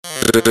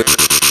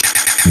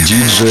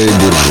Диджей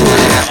Burzhuy.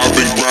 I've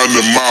been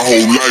grinding my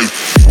whole life.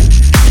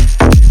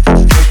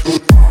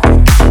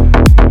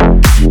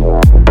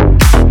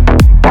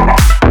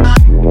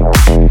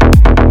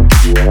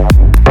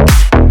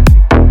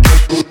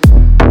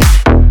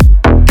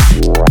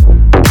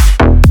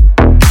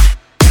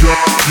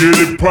 Get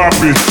it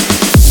poppin'.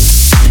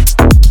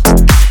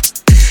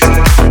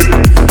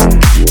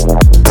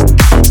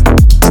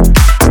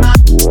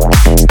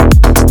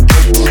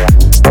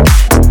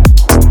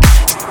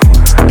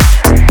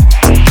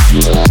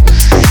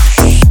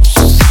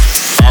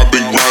 I've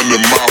been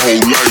grinding my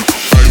whole life.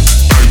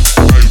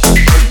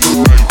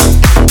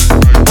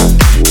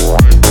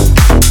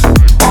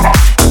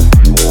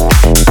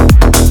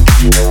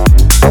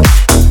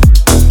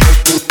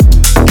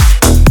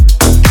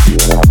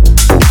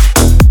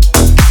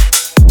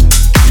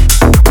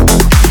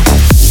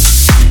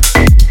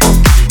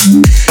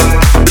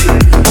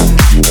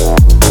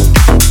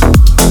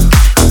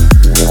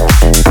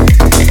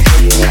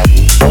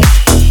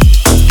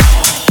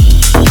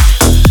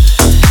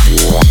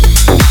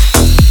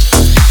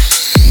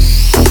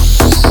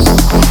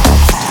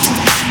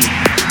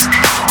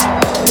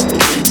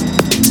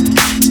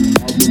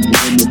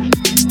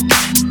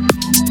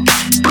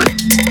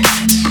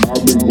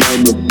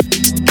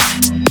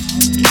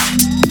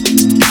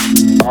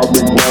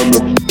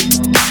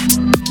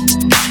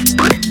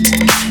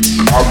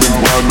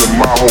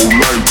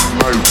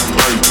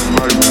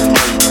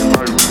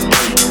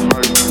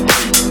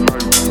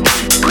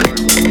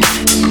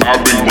 I've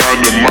been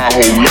grinding my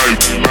whole life.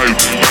 I've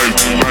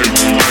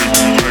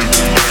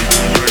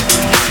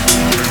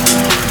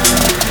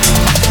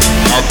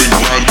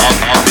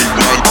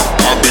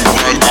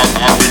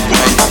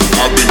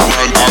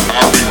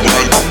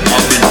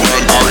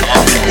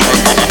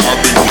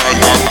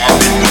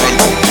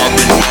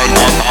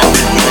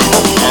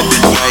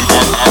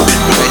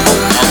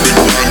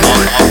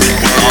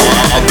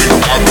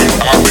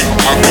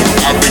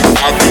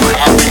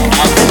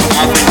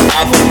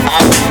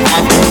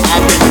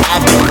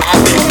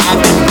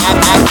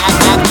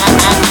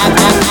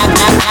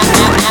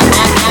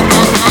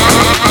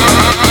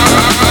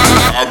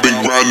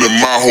been grinding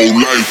my whole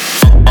life.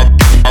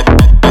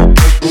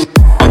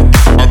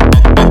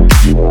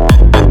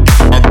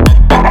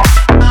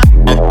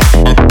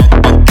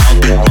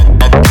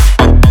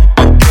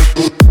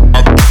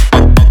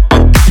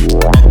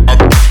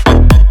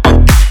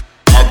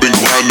 I've been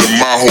grinding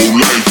my whole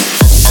life.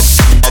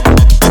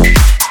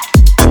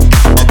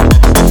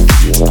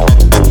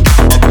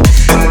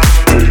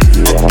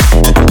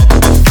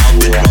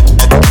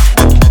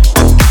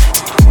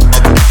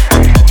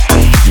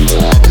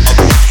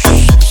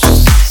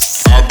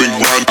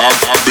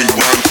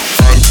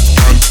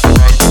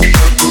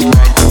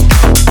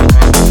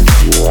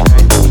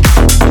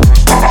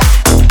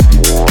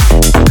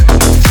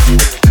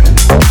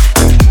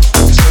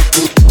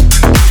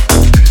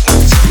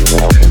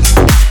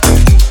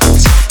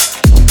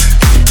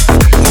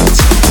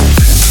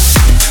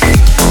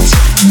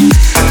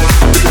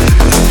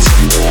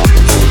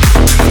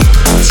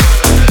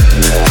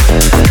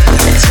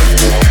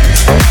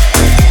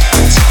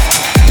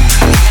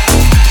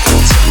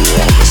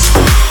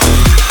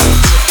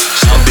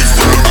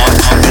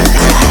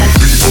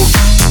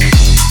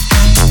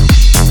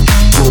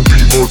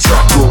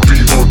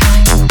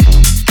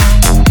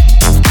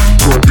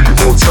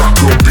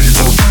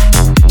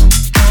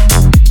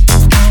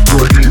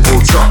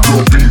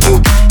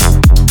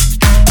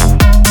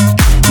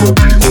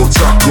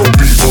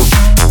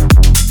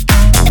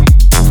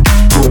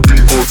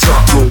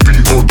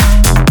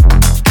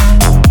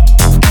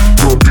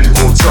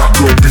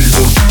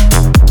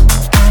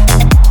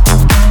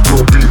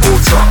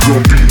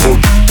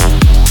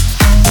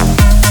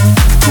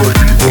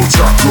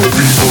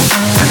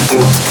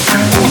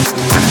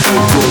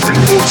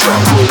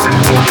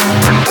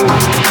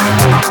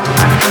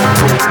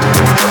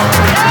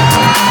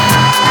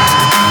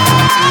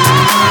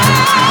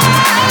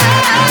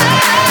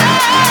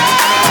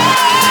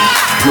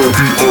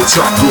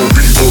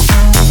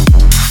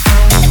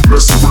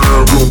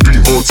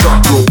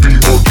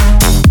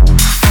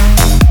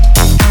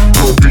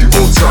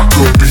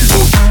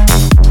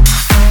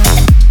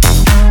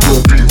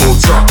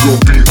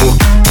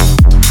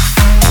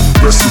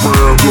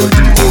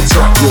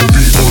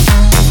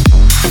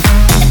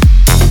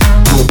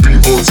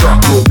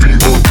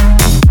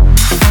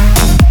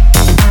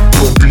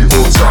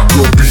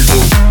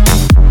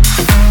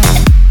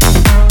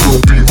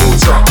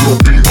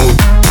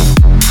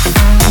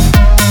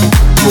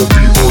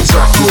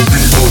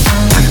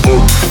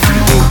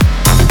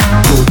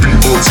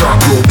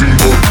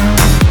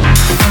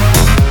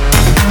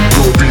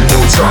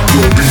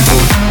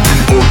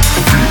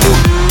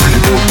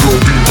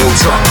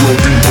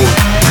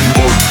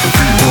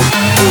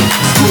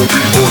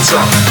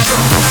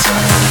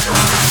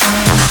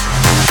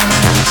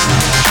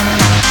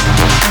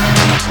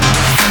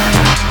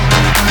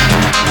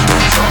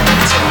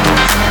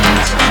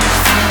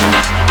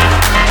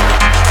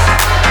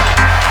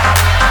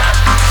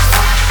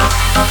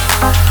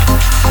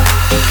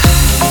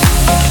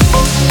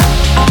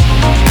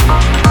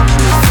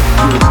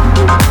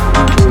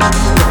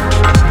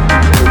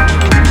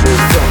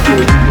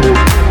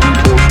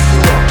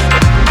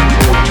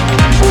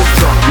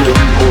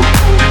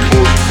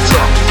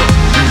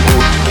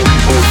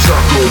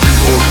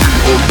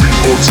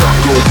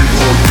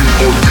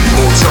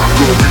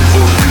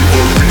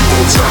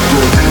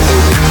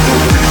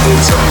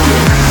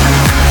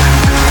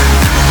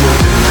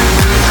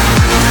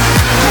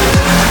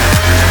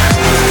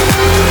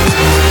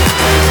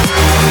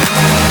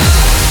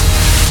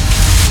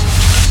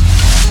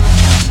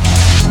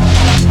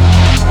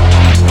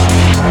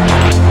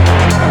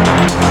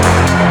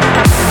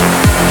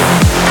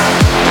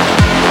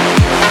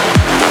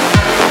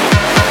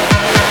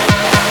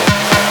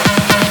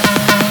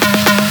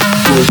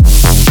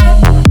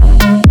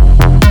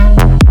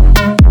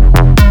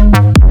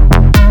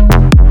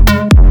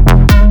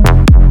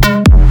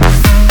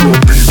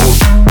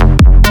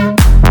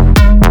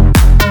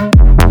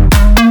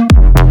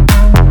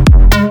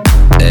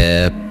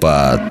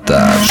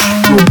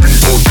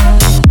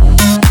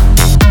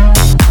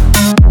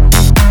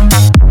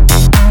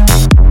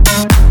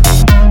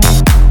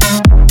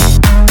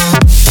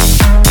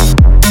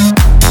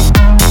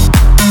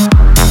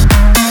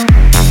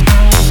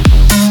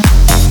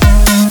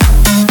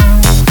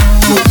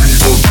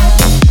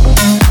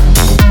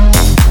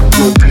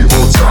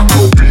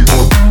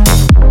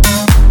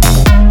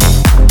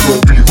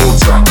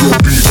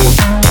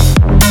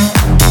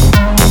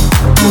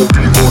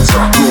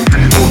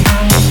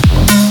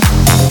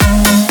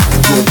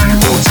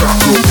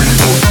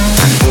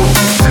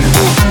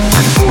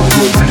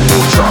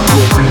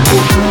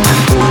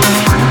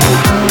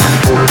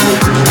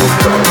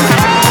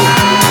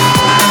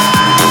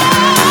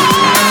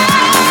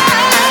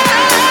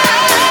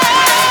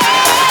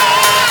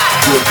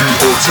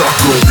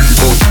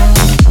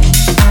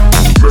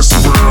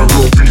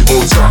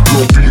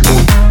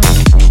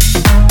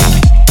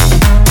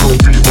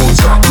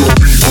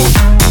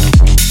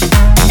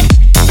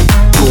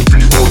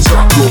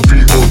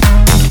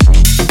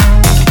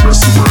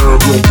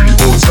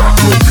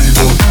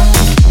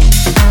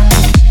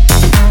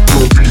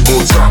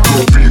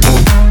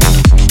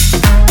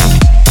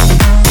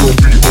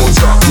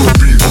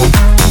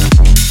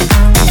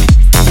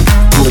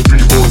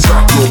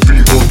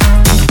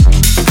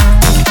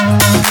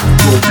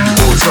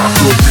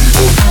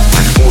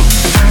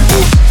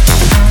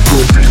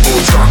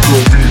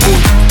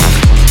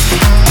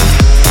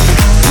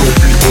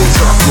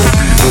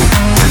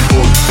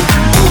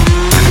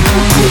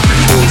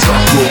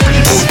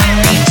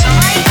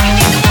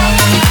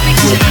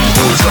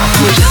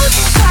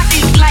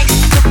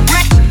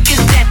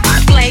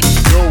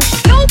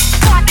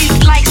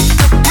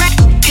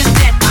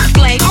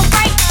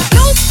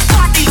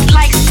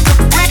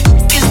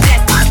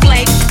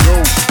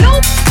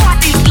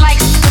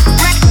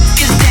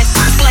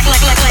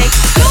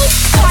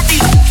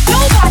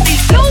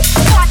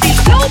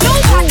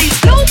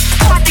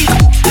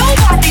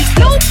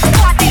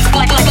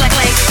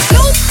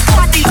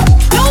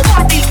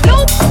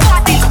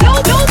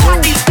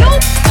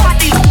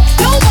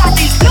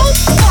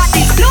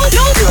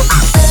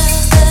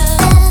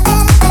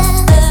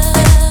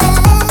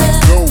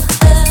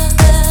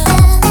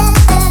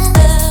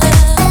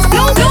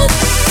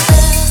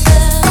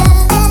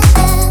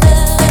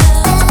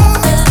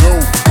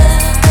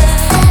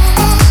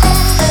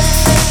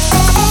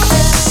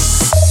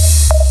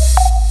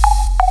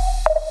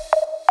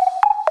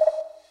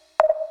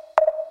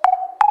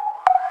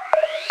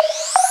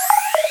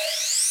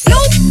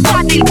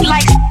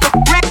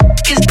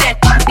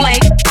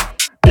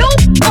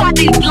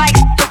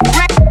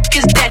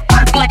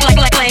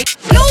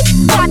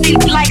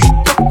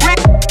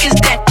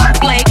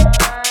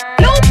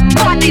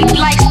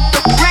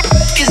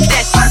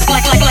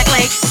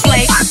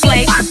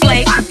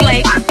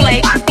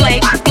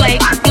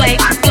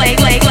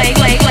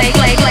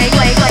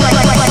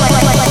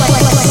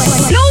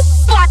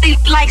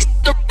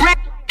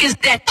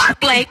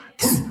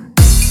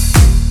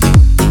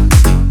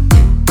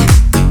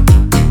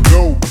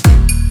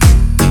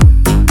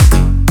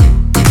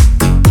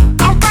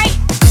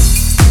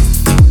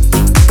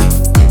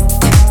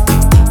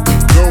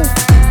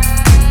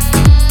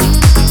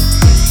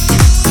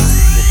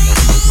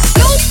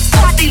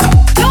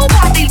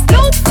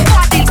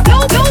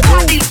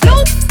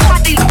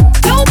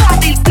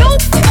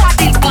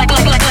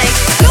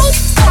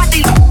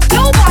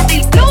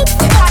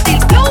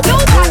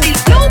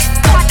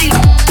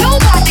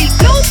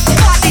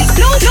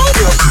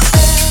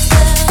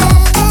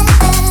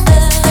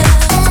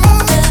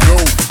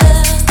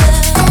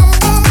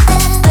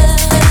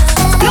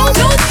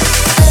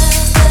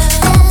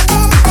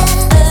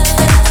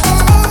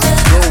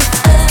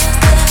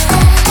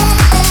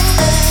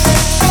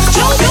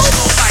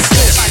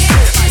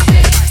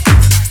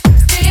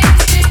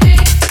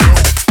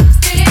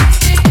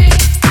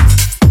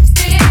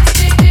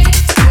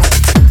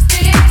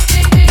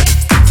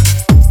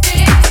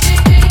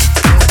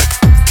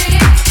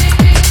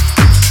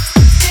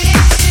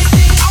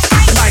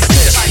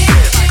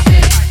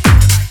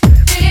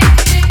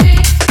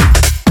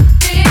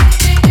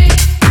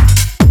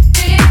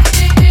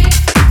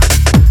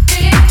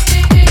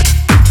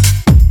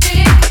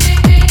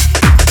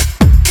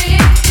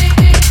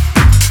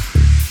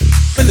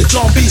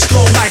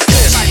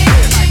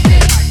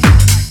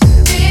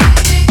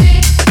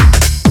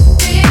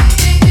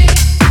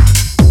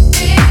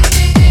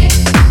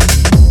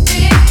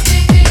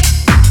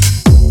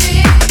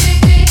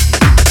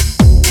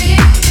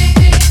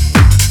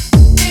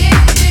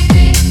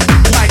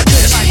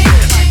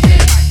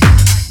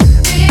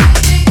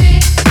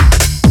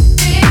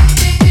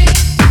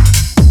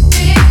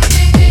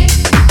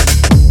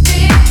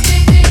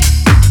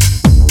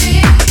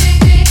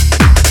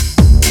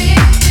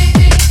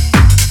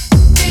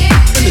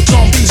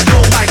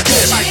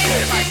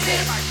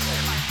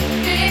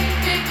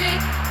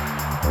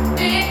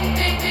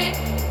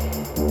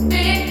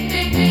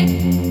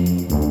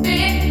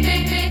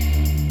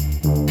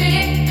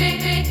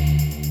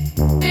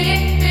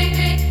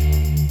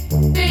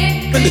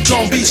 And the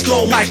drum beats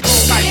go like,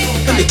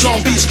 and the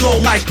drum beats go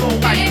like,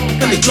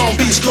 and the drum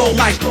beats go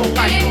like,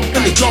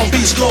 and the drum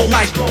beats go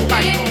like,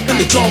 and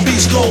the drum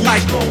beats go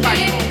like,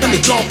 and the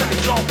drum,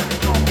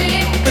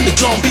 and the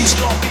drum beats,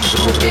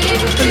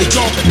 and the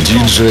drum,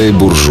 DJ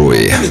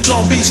Burzhuy. and the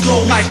drum beats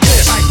go like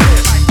this.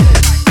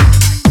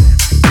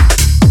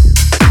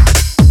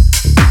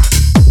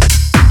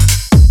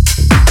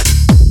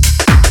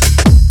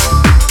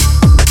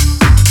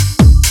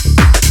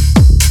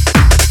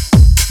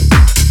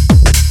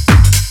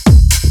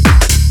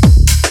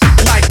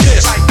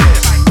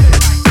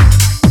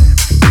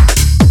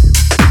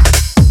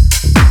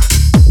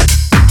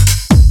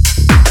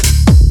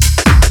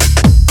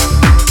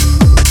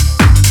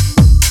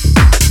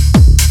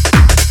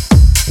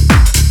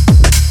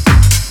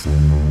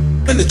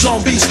 And the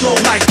drum beats go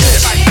like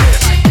this. Like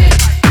this.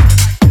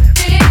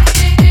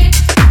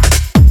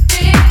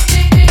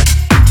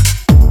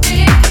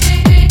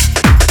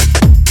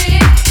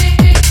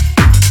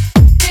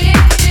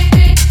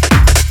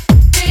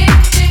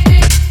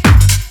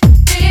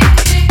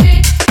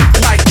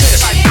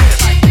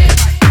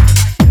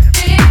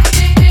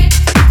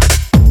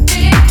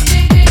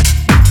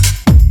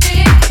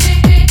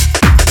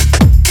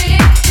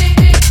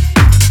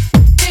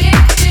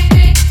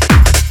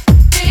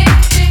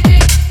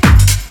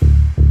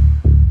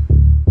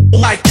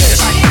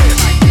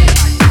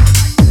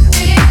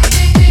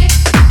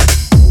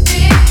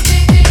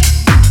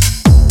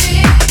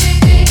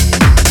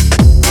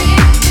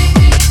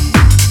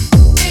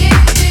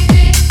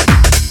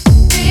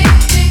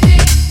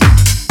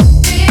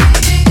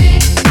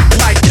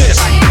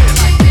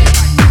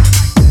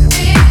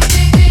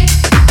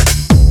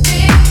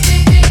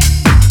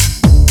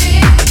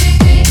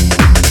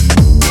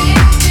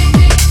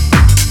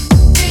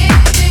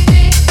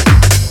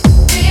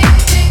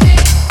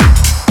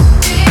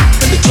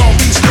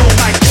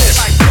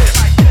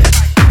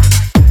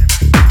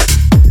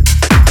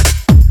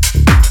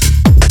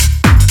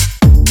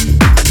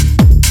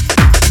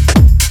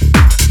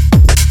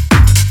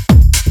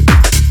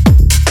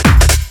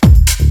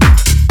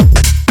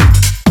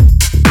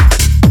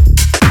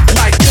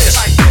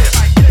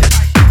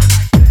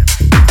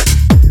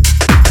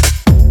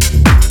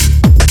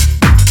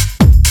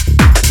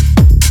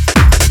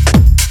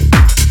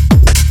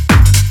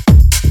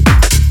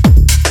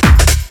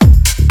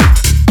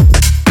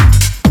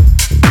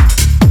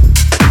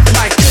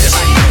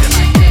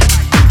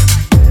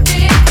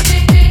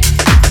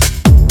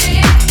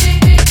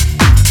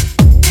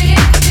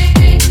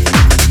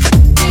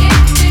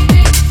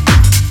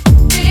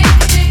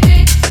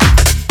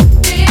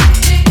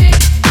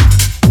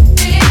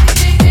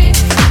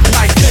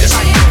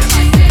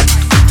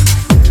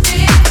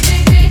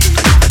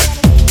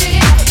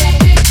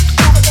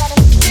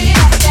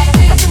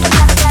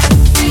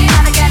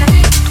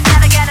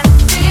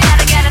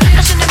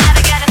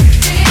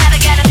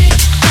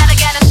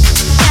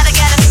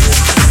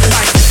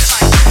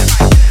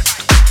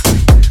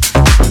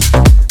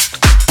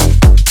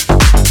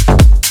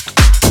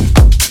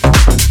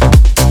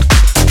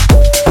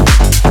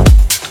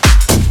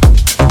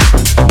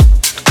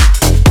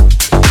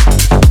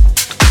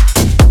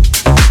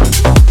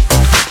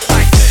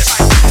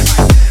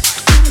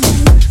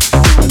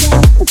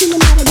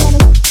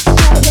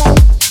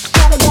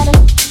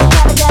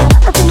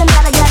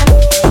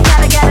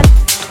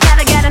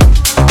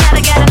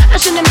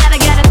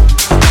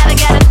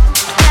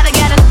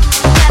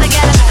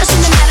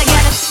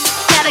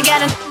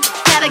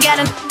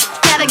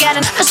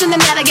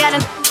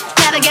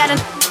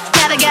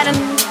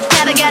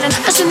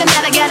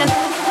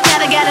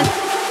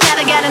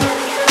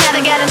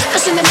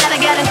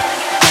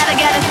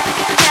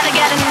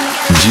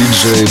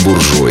 DJ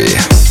Burzhuy.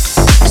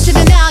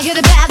 Should've known you're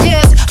the bad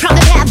news. From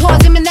the bad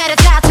boys, eliminated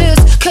tattoos.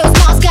 Cause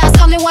most guys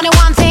only wanted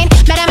one thing.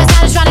 Madam is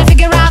not trying to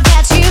figure out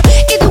that you.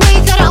 Either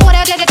way, thought I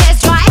would've did a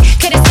test drive.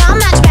 Could've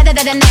sound much better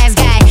than the next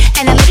guy.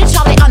 And a little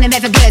Charlie on him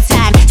have a good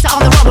time. So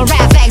on the road with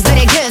rap facts,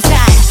 but a good time.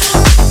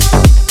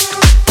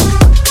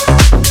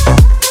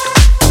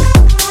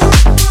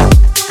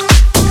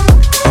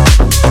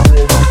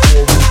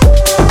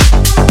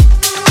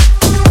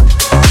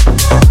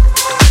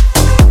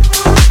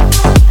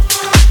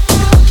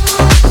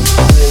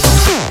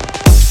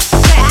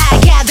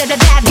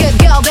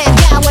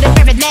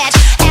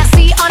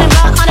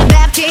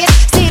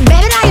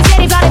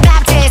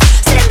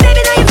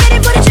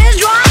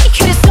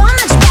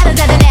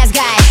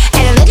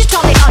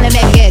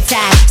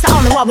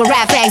 With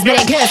rap facts,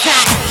 but a good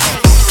time.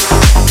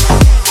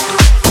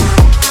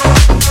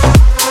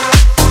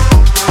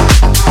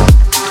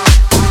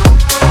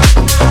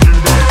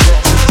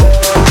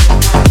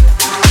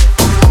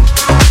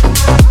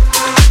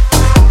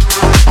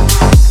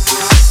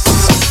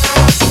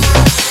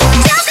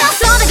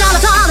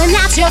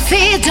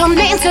 Don't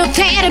mean to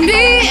play to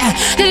me.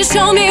 Then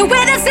show me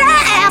where it's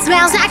at.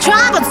 smells like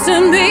trouble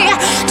to me.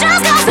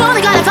 Just cause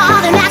only got a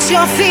falling at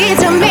your feet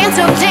to mean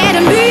so dead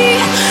to me.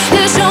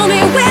 Just show me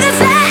where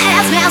it's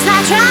at. Smells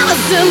like trouble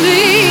to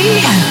me.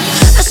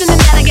 I should've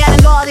never got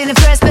involved in the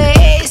first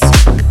place.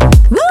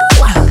 Woo!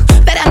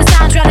 But I'm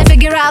just trying to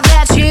figure out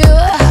that you.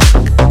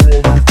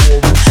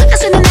 I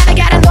should've never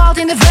got involved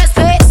in the first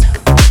place.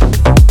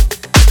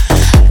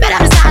 But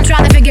I'm just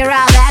trying to figure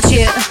out that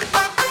you.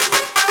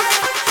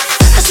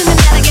 I should've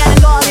never got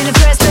involved in the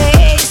first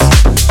place.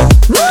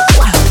 Woo!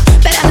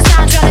 But I'm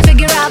just trying to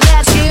figure out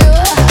that you.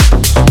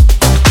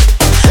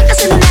 I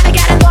should've never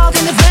got involved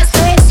in the first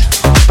place.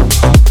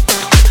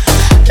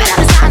 But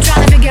I'm just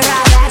trying to figure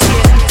out that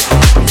you.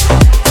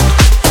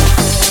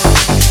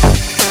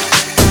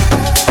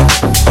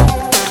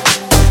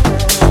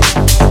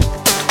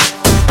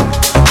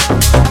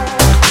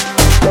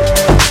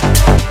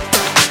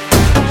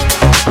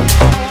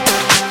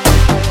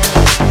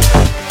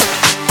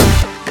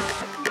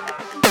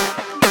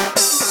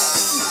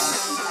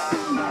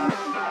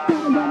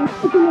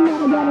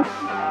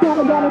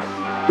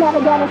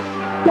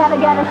 Never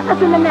get it. I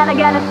should've never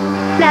get it.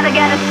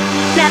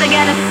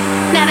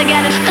 Never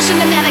get it. I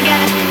should've never get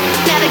it.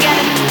 Never get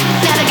it.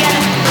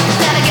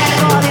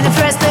 All in the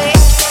first place.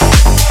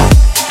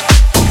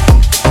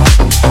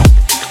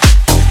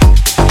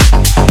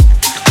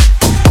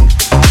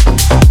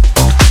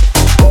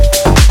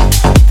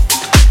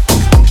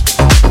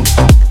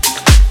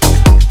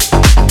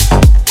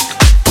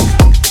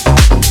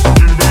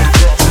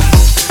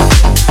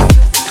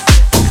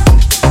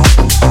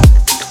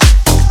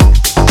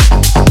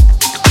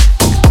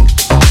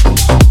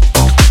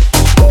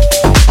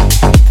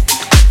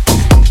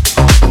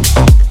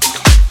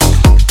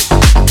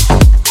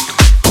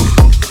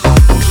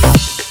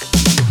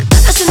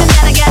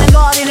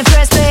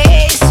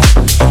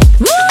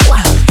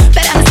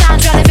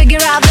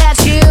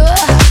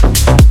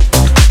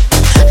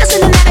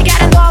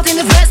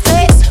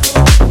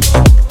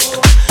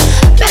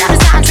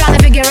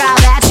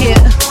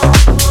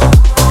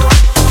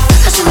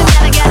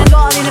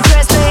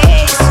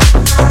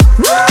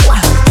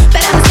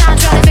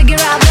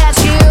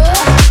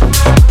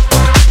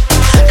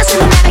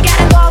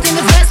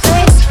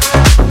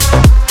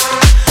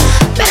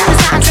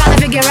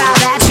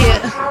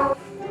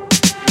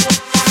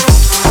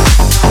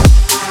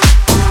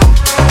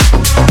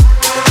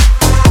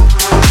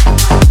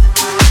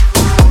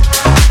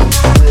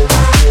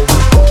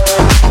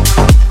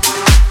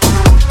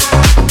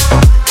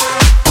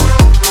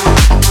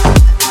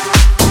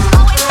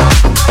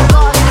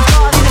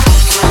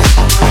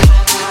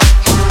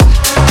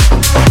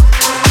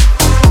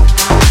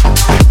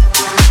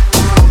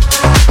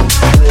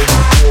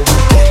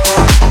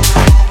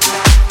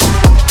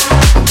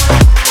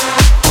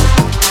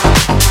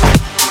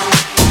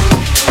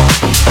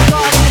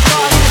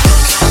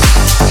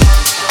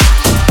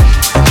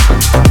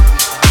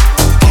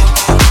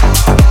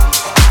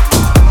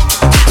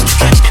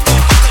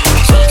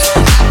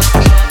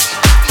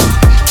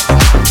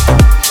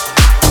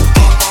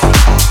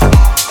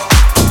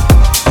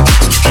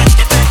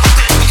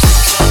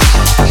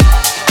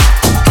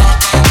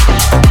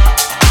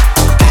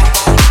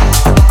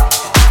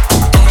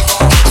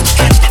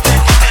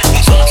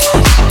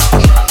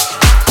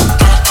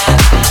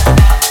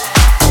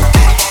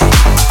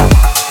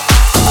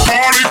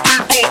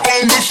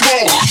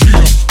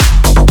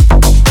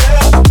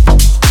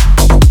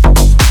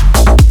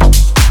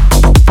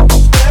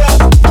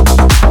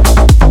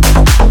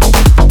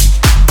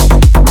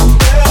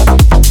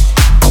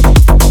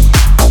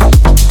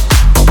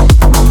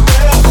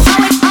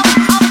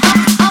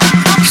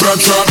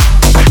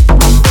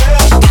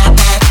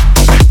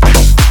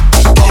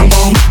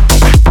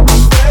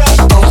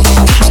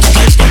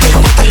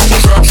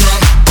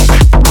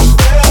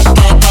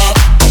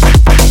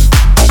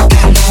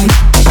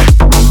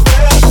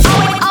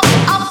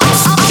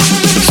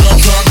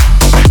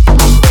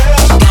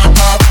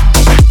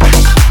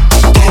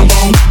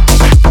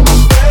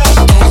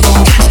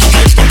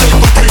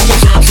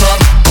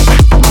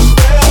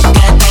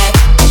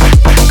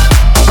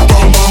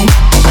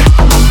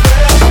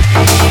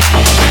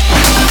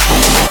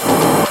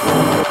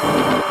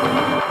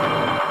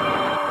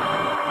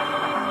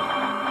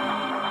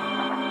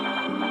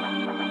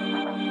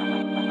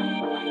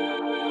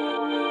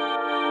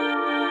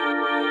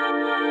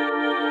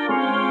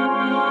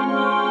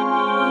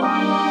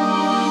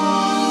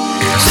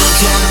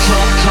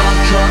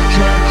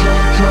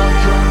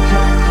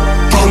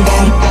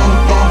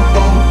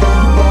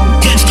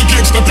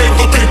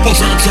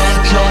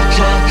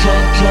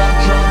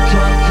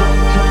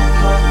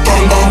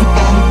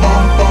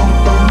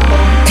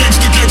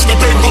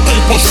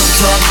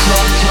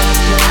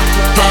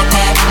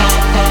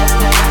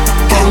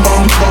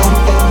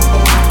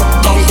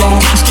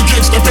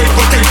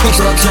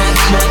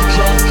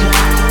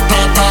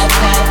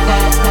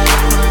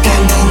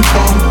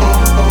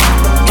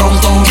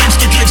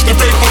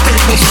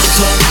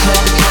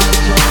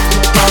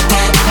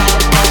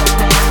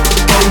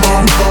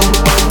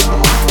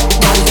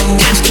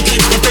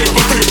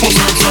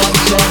 People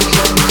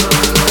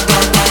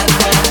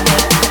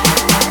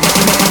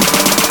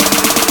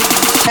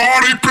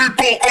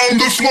on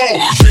the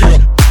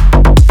floor.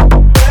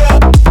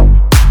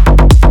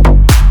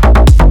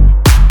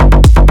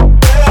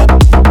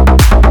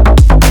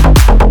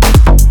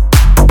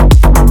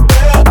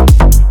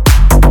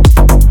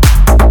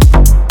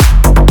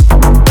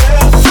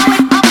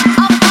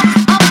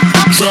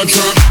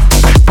 Yeah.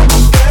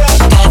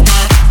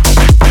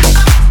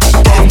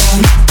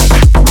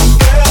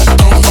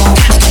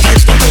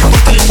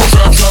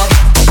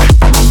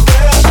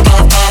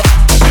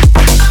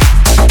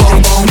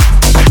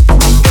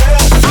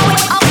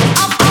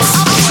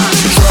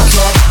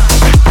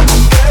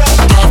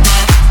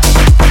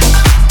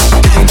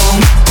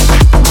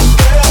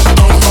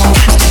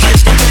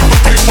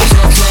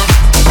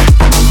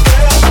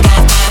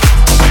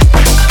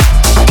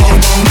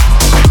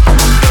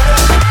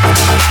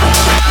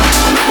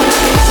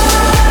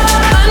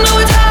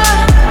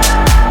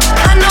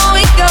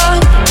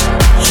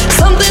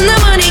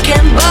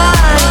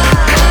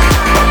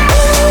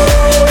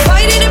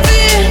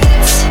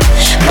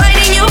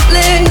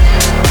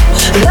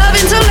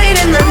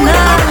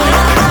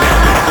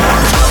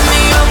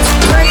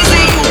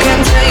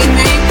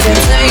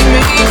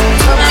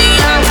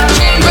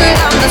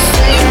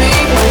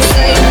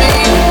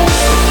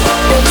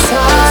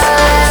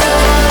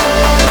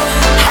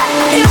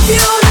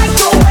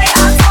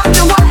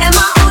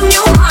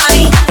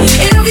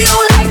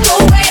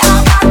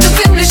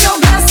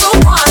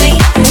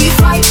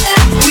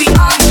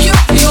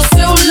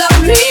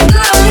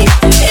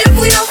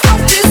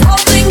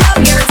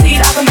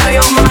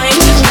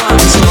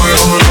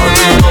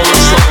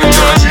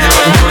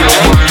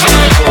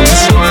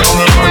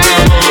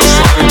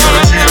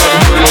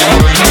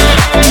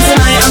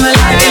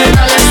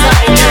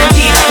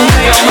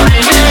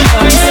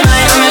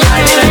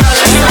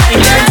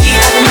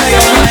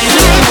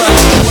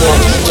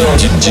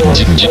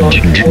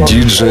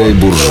 Диджей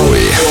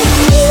Буржуй.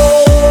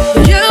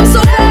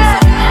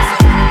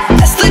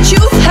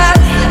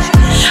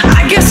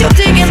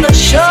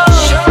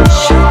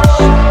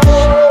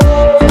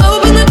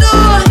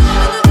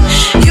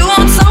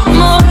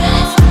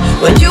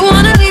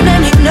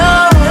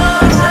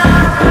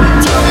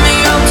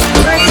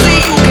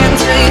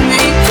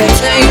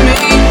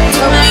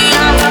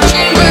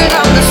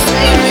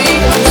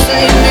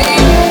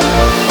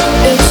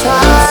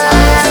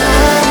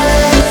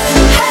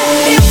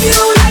 If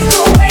you like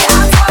the way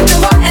I talk,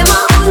 then what am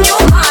I on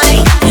your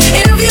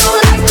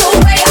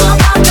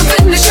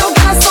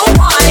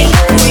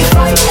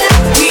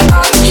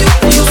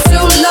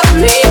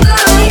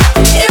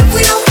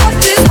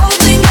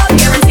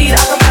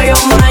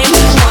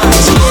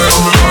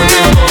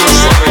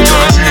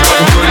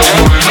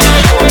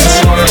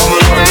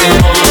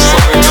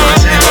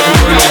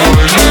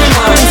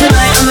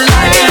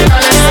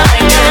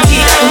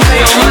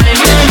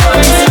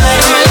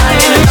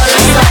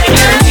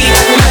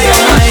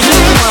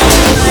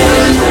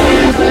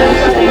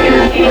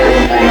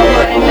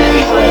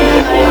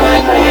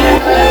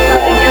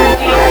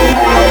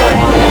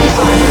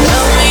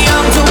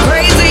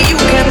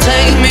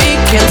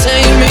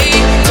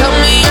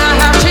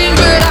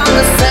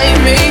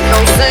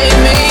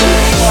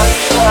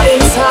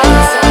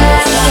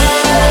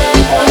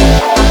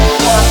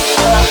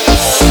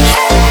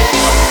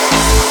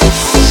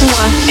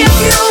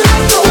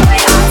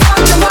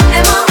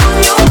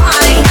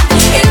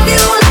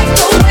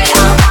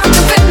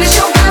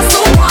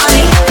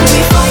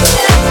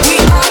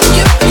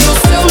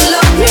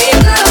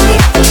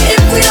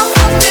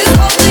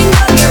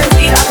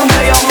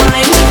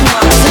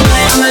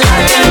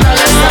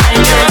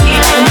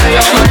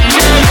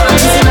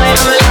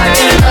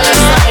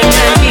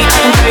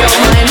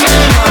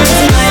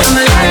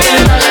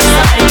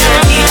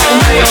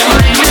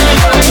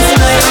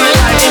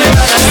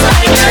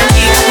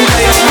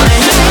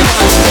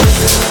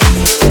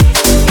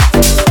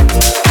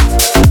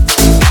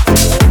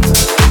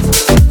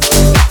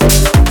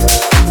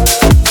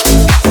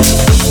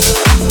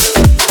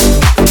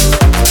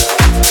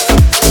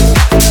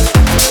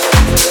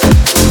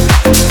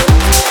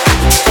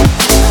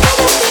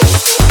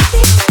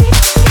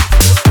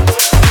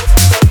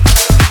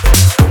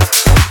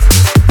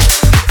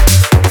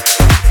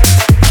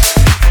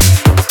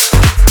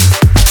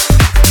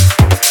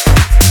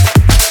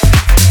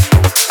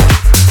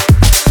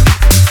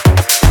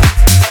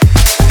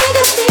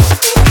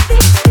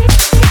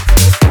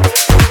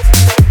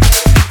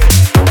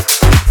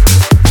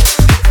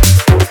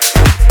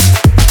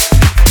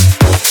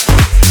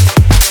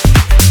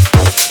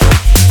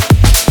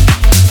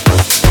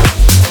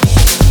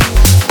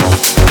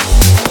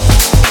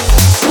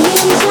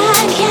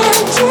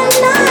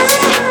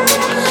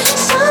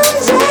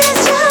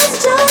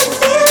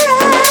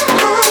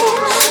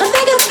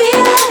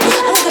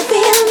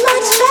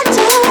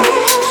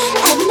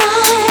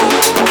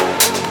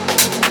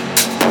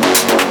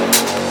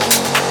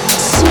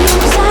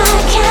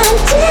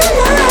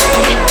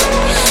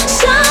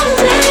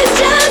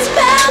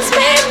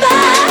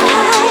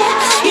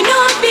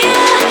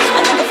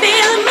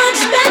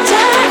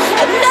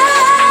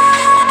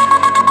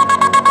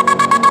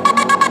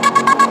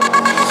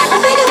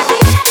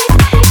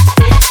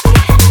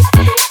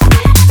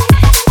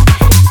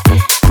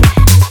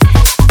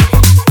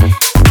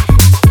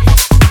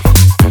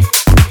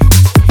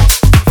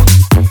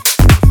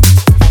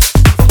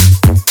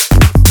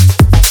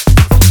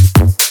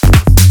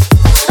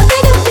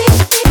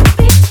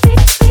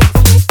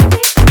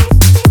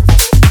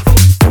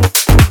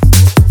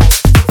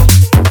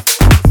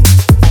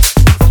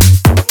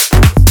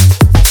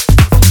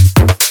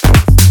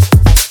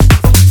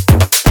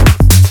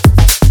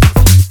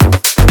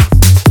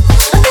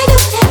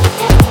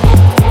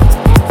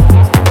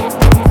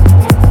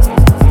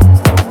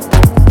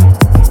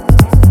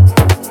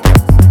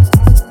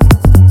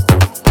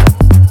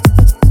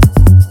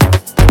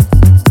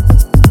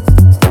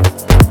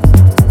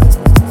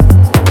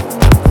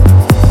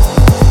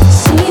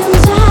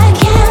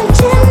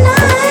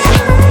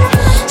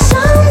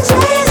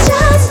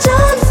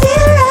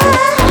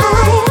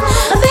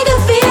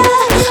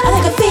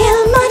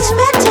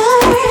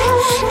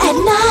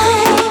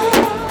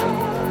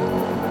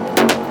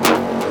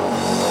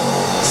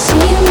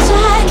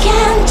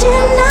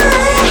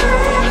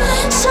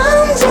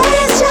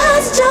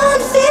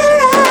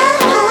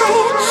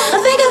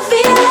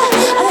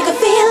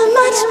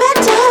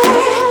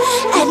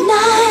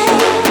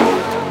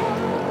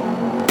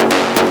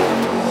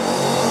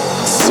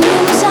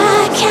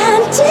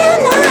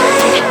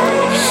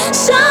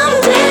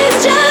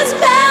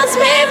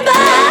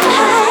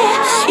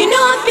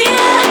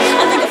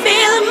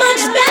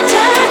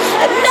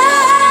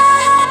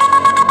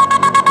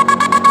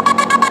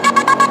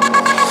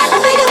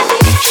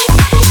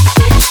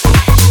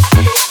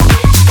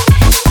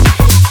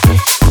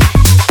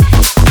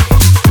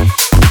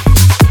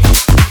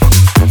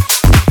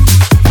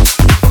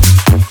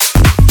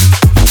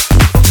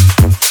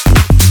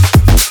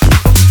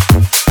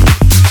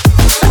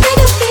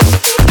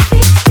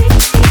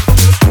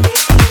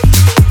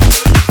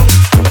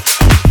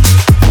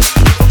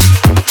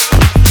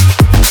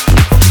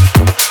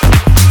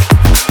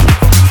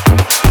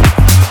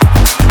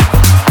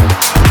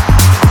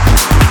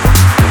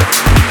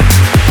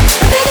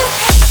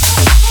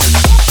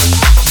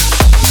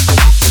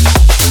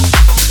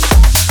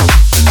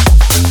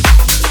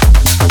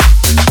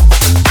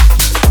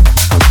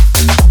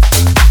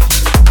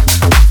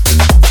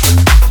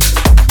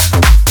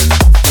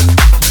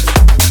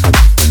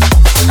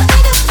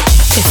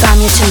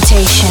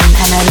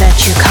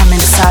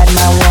inside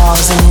my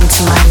walls and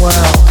into my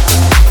world,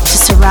 to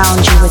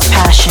surround you with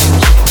passion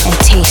and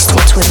taste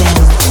what's within.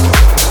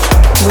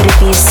 Would it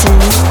be a sin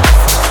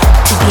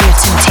to be your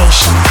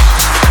temptation?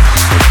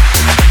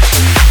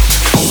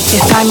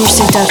 If I'm your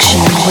seduction,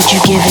 would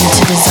you give in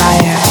to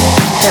desire,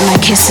 that my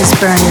kisses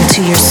burn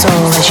into your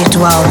soul as you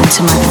dwell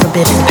into my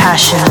forbidden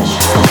passion,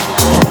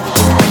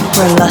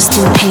 where lust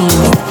and pain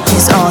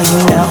is all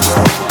you know?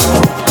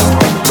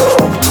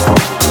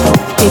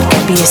 It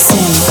could be a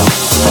sin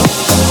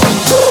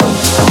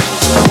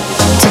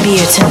to be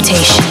your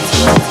temptation.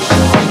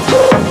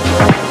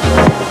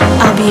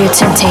 I'll be your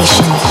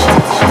temptation.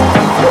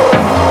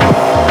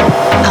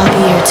 I'll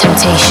be your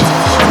temptation.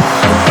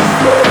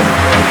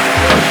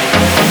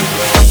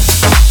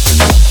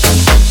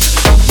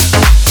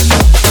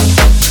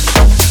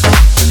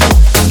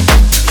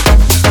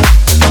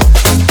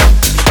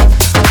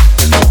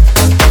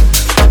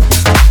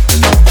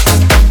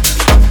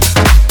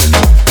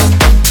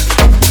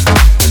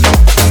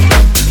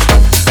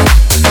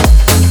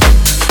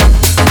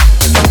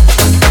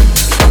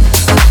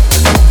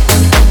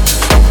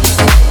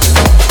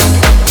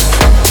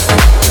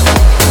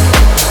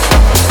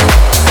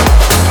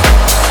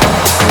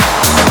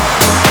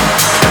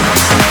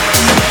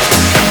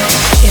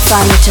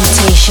 I'm your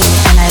temptation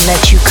and I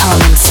let you come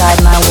inside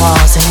my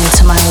walls and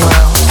into my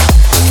world,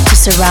 to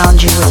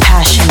surround you with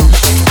passion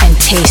and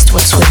taste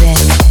what's within.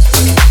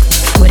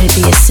 Would it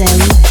be a sin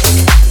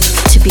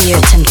to be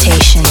your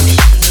temptation?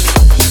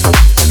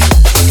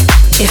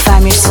 If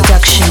I'm your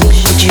seduction,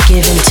 would you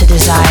give in to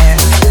desire,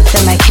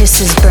 that my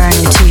kisses burn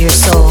into your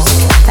soul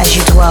as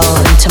you dwell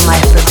into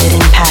my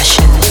forbidden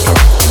passion,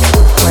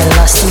 where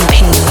lust and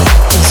pain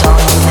is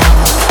all you know?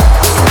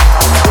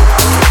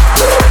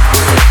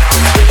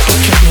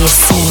 It could be a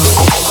sin.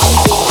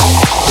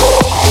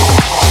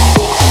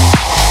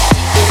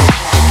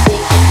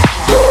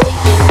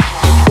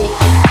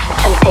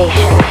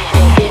 Temptation.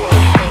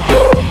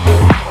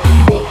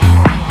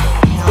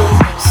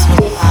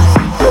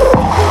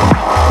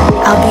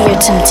 I'll be your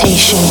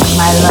temptation,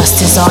 my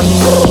lust is all you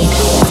need.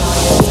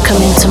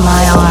 Come into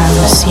my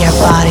arms, your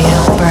body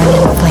will burn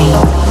in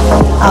flame.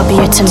 I'll be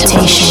your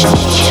temptation,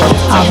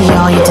 I'll be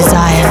all you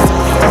desire.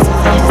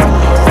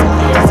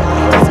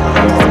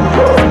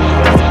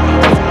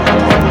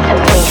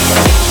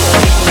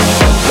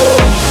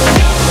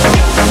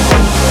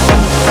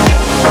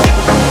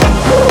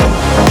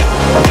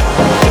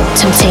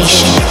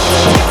 Temptation.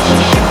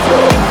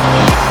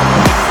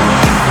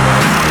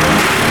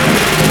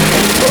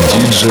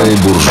 DJ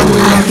Burzhuy.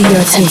 I'll be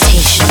your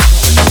temptation.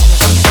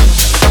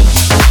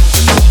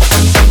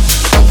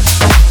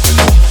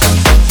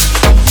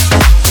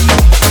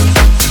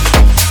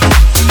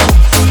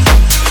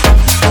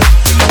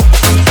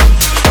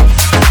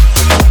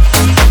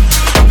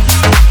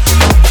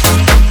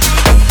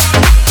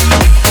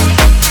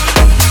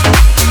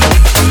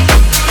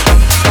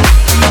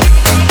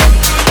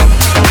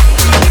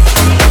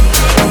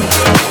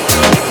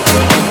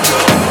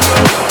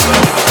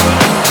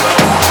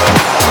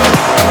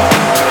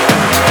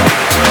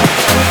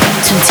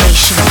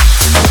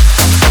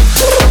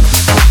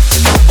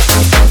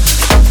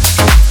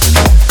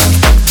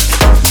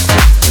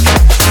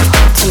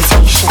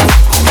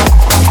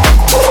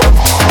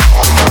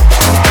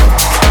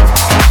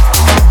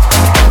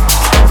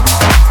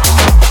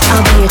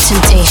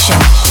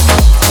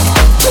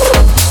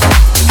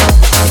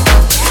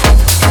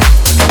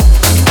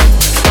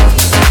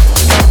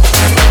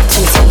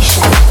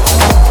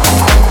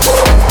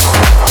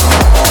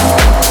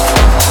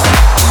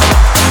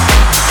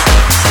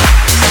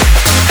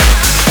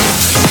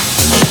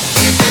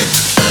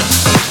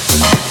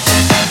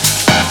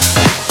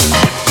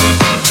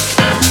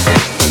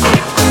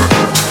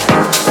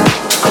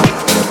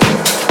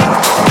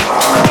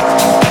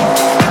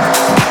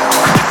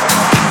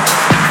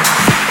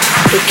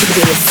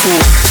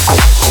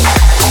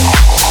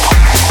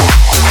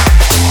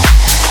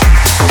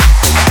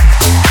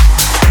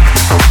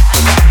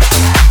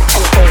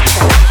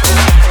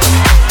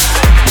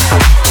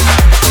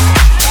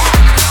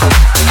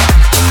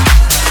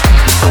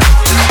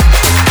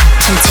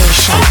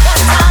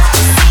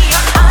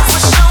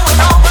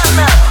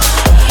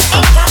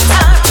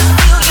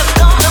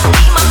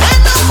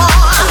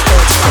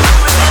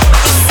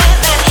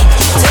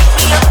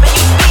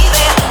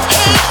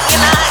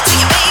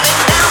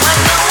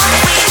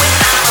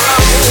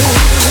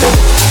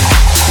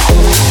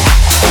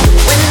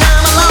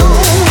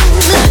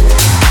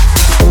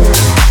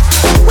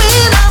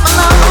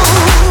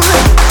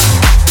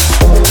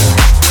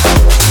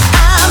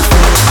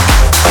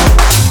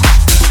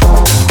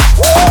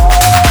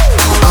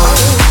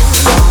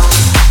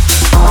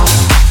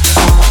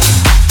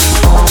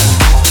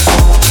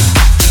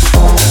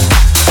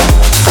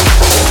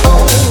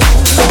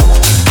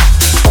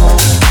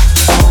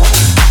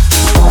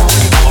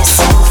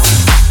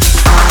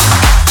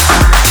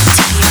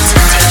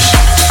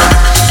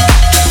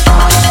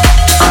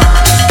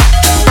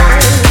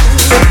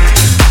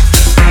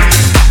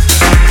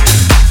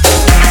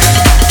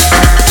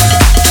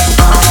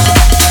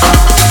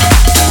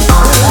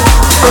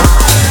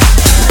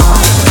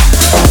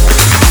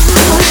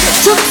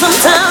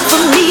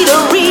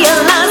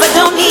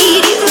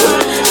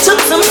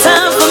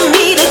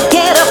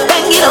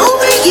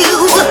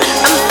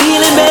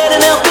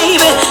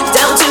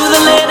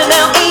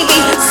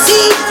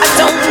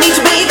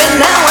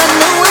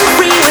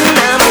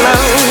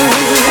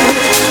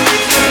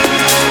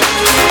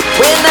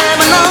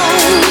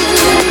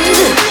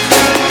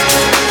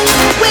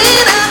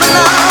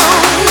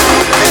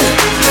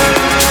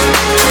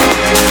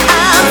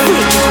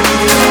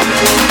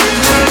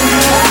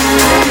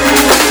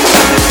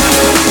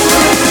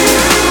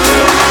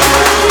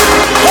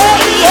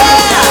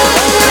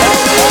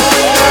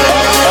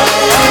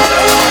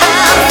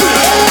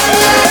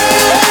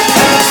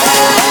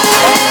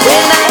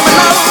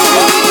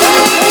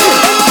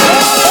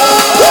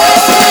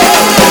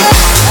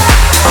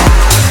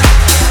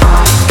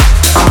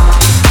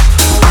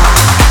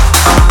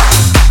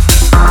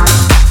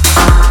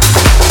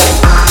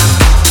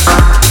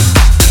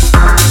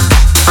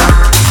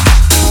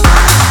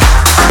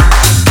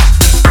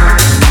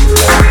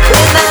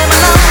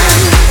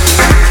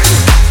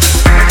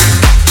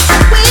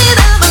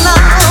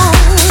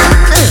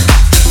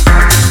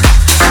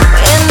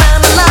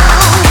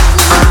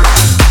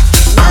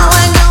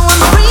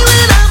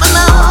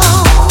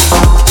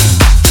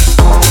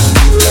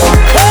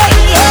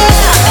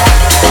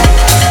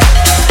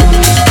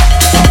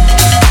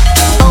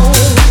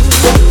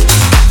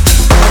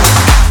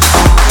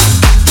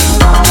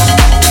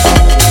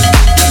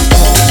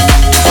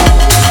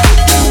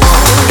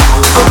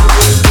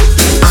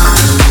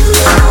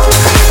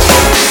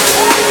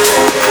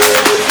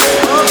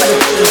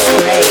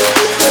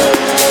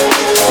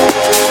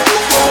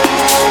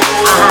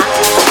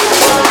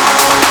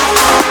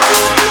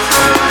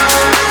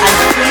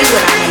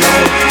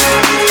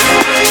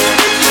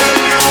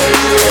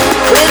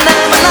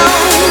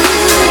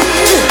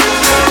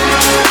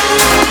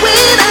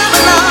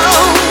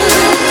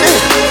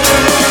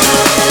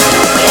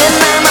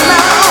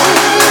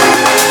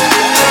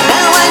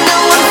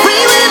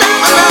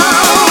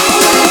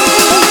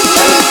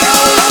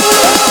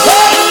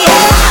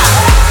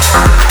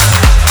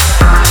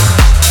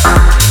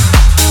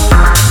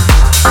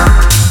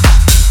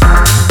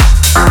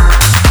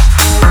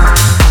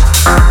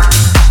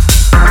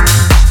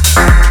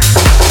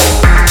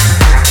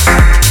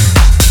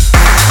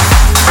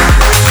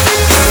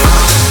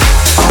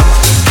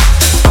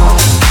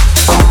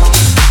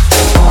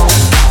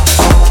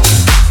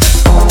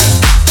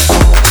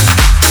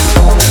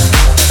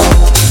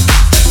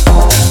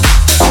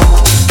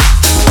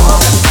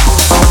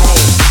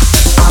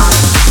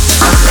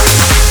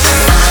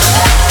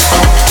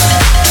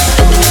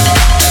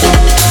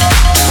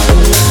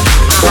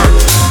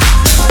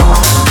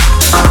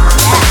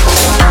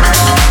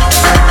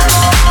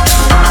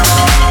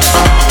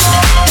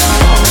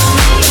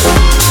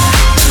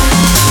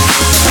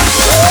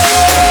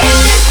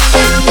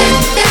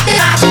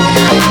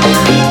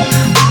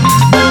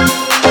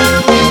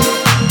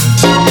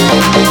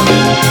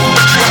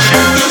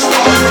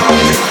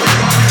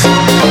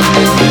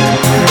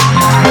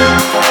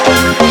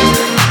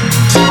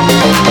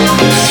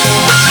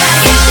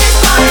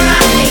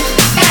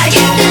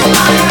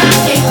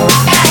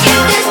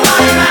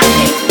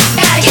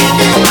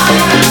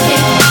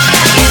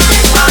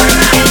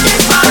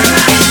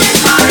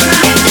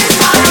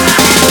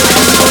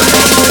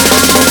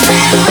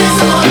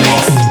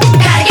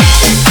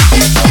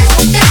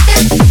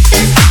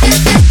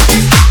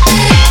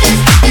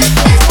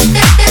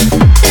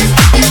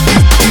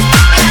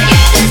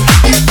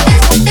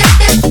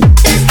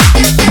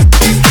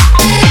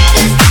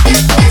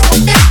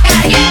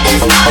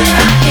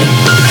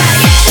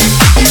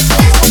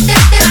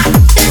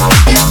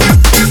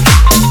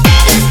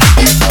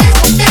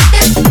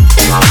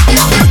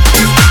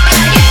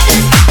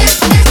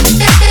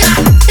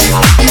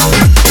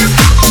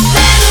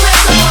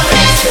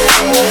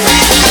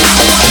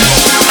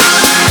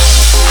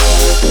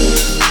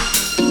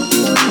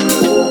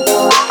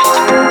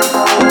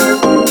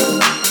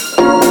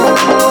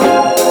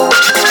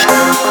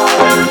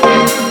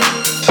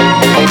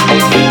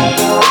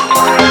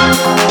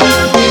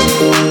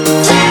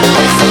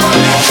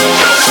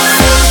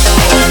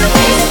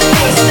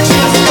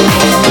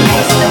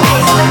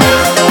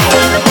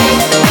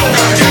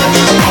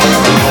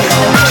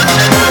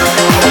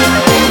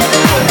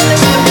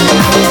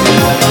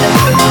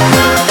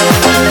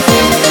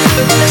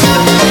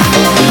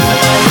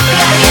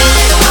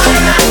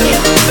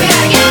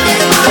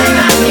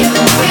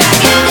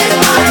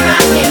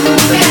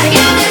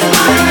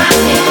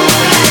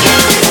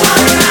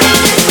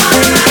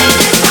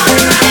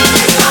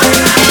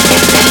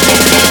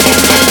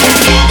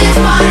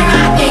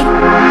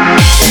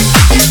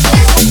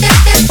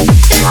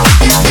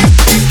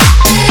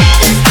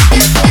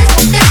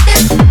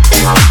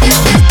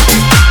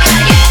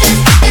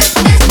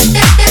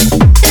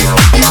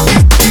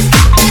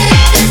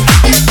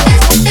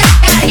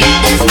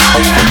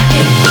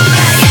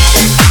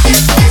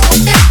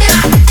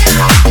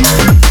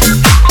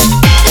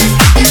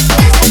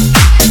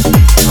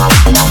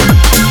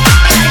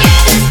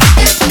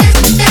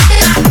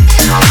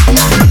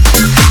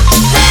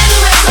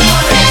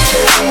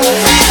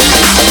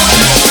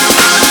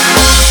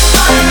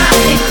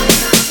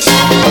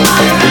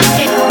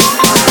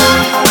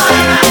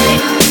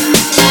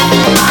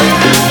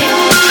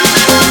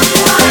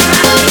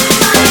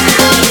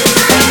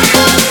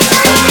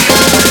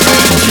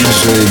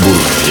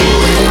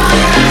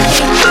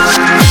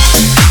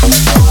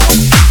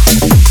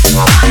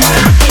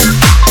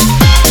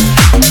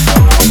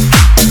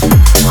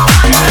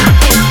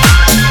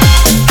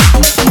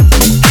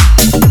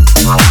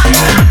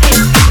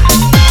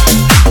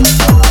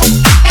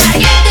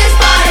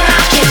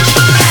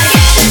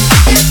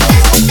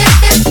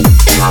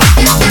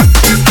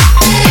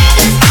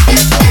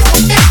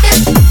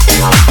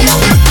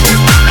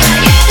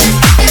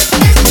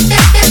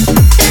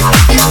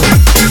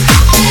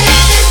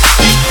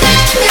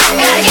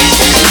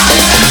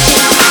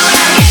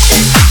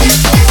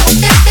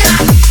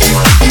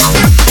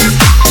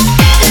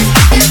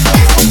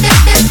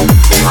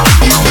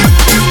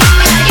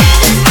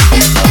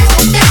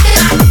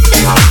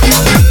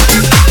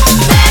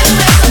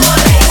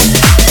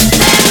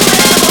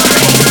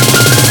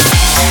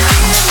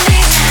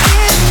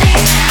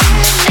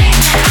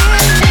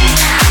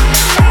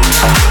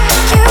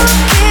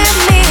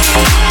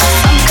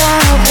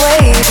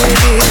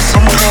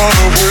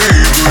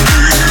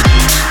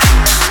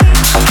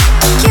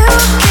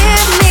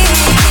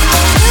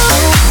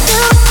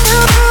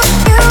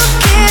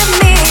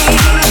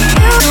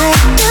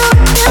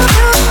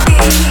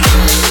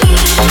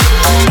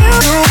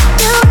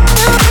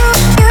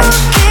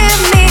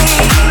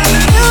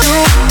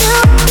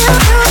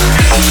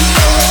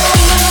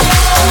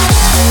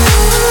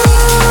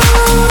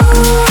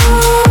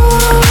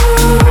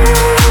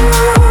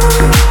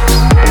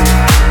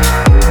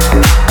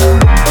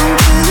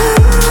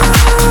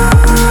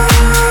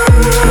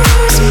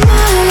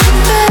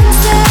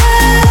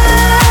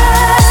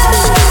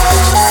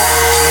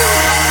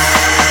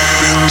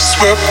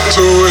 swept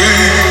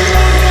away.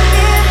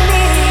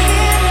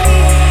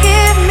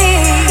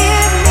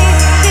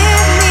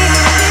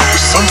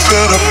 There's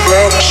something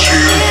about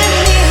you.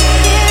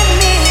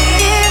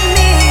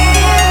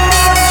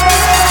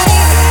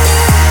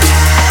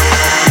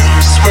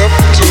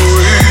 Swept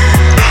away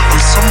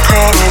with some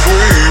kind of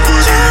wave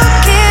with you.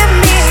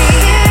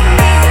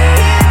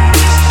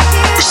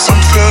 There's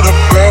something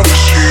about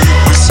you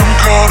with some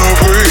kind of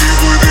wave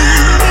with you.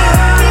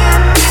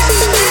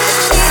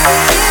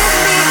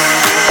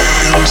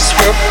 I'm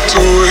swept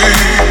away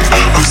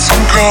with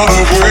some kind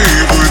of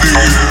wave with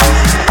you.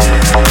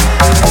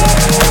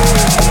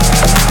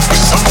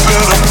 There's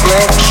something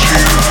about you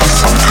with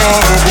some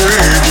kind of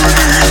wave with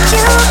you.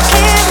 You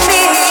give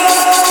me.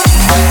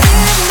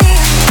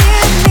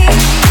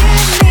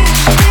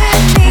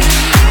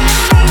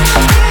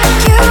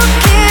 You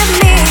give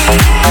me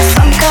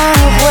some kind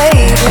of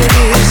wave with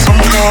you.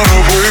 Some kind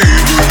of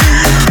wave with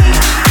you.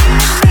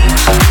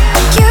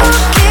 You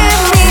give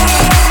me.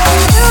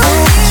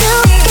 You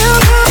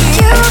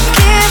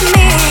give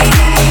me.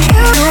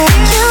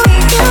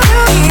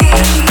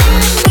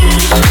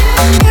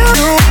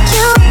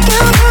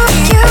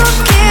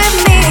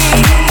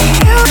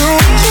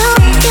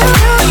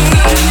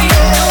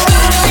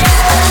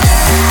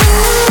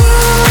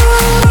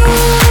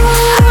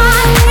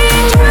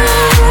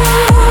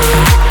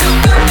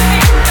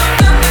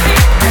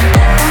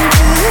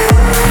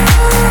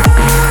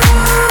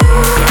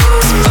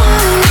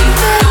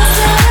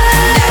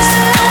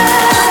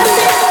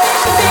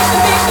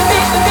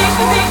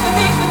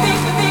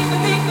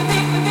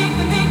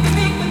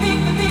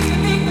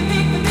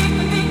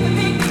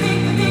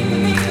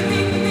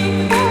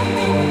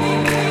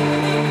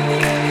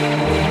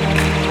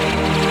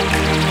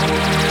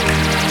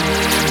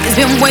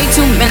 Way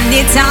too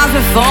many times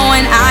before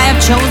and I have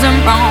chosen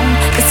wrong.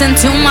 Listened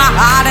to my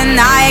heart and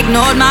I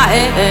ignored my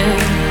head.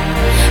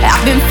 I've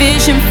been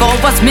fishing for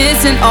what's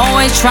missing,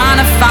 always trying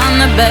to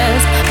find the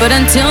best. But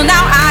until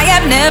now I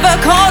have never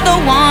called the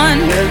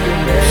one.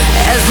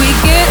 As we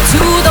get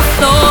to the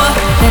floor,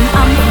 then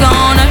I'm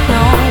gonna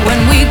know.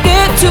 When we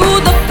get to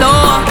the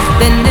floor,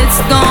 then it's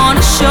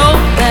gonna show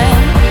that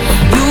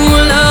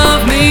you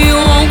love me,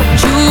 won't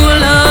you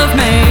love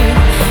me?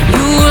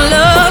 You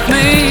love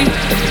me.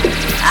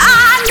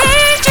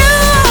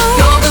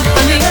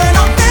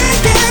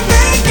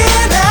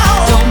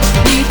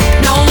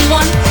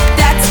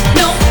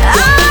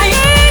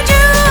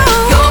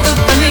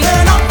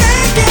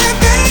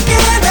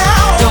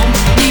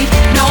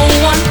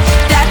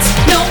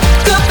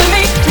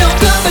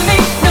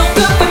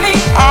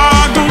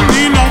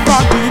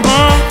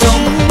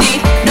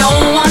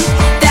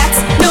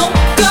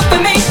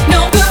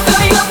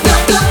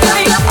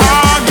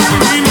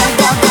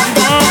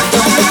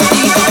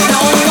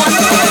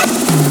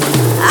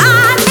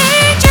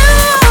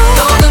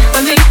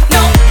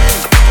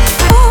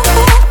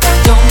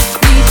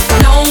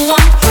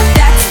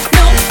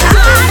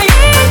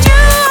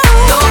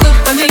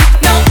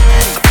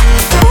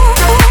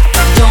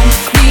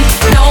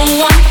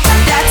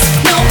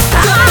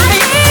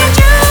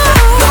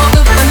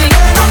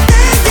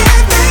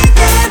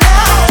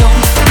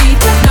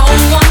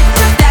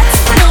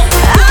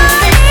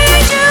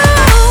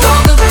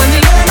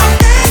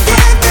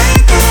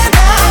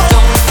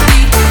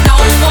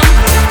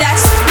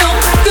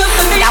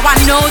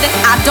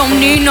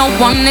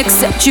 One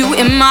except you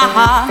in my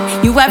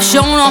heart. You have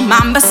shown all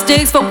my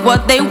mistakes for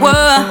what they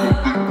were.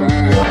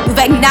 You've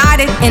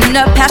ignited in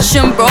the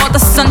passion, brought the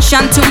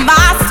sunshine to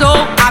my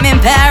soul. I'm in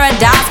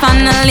paradise,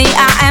 finally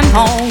I am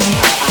home.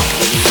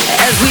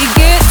 As we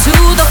get to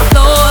the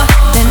floor,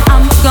 then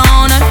I'm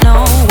gonna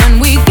know. When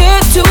we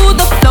get to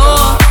the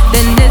floor,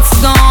 then it's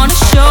gonna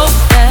show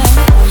that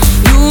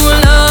you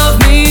love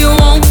me,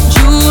 won't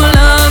you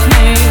love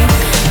me?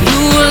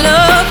 You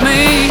love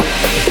me.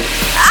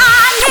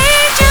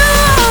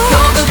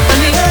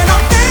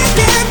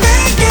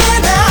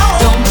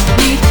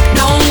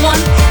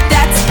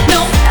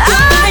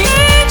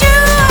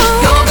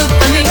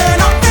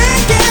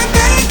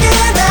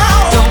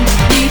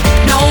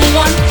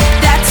 One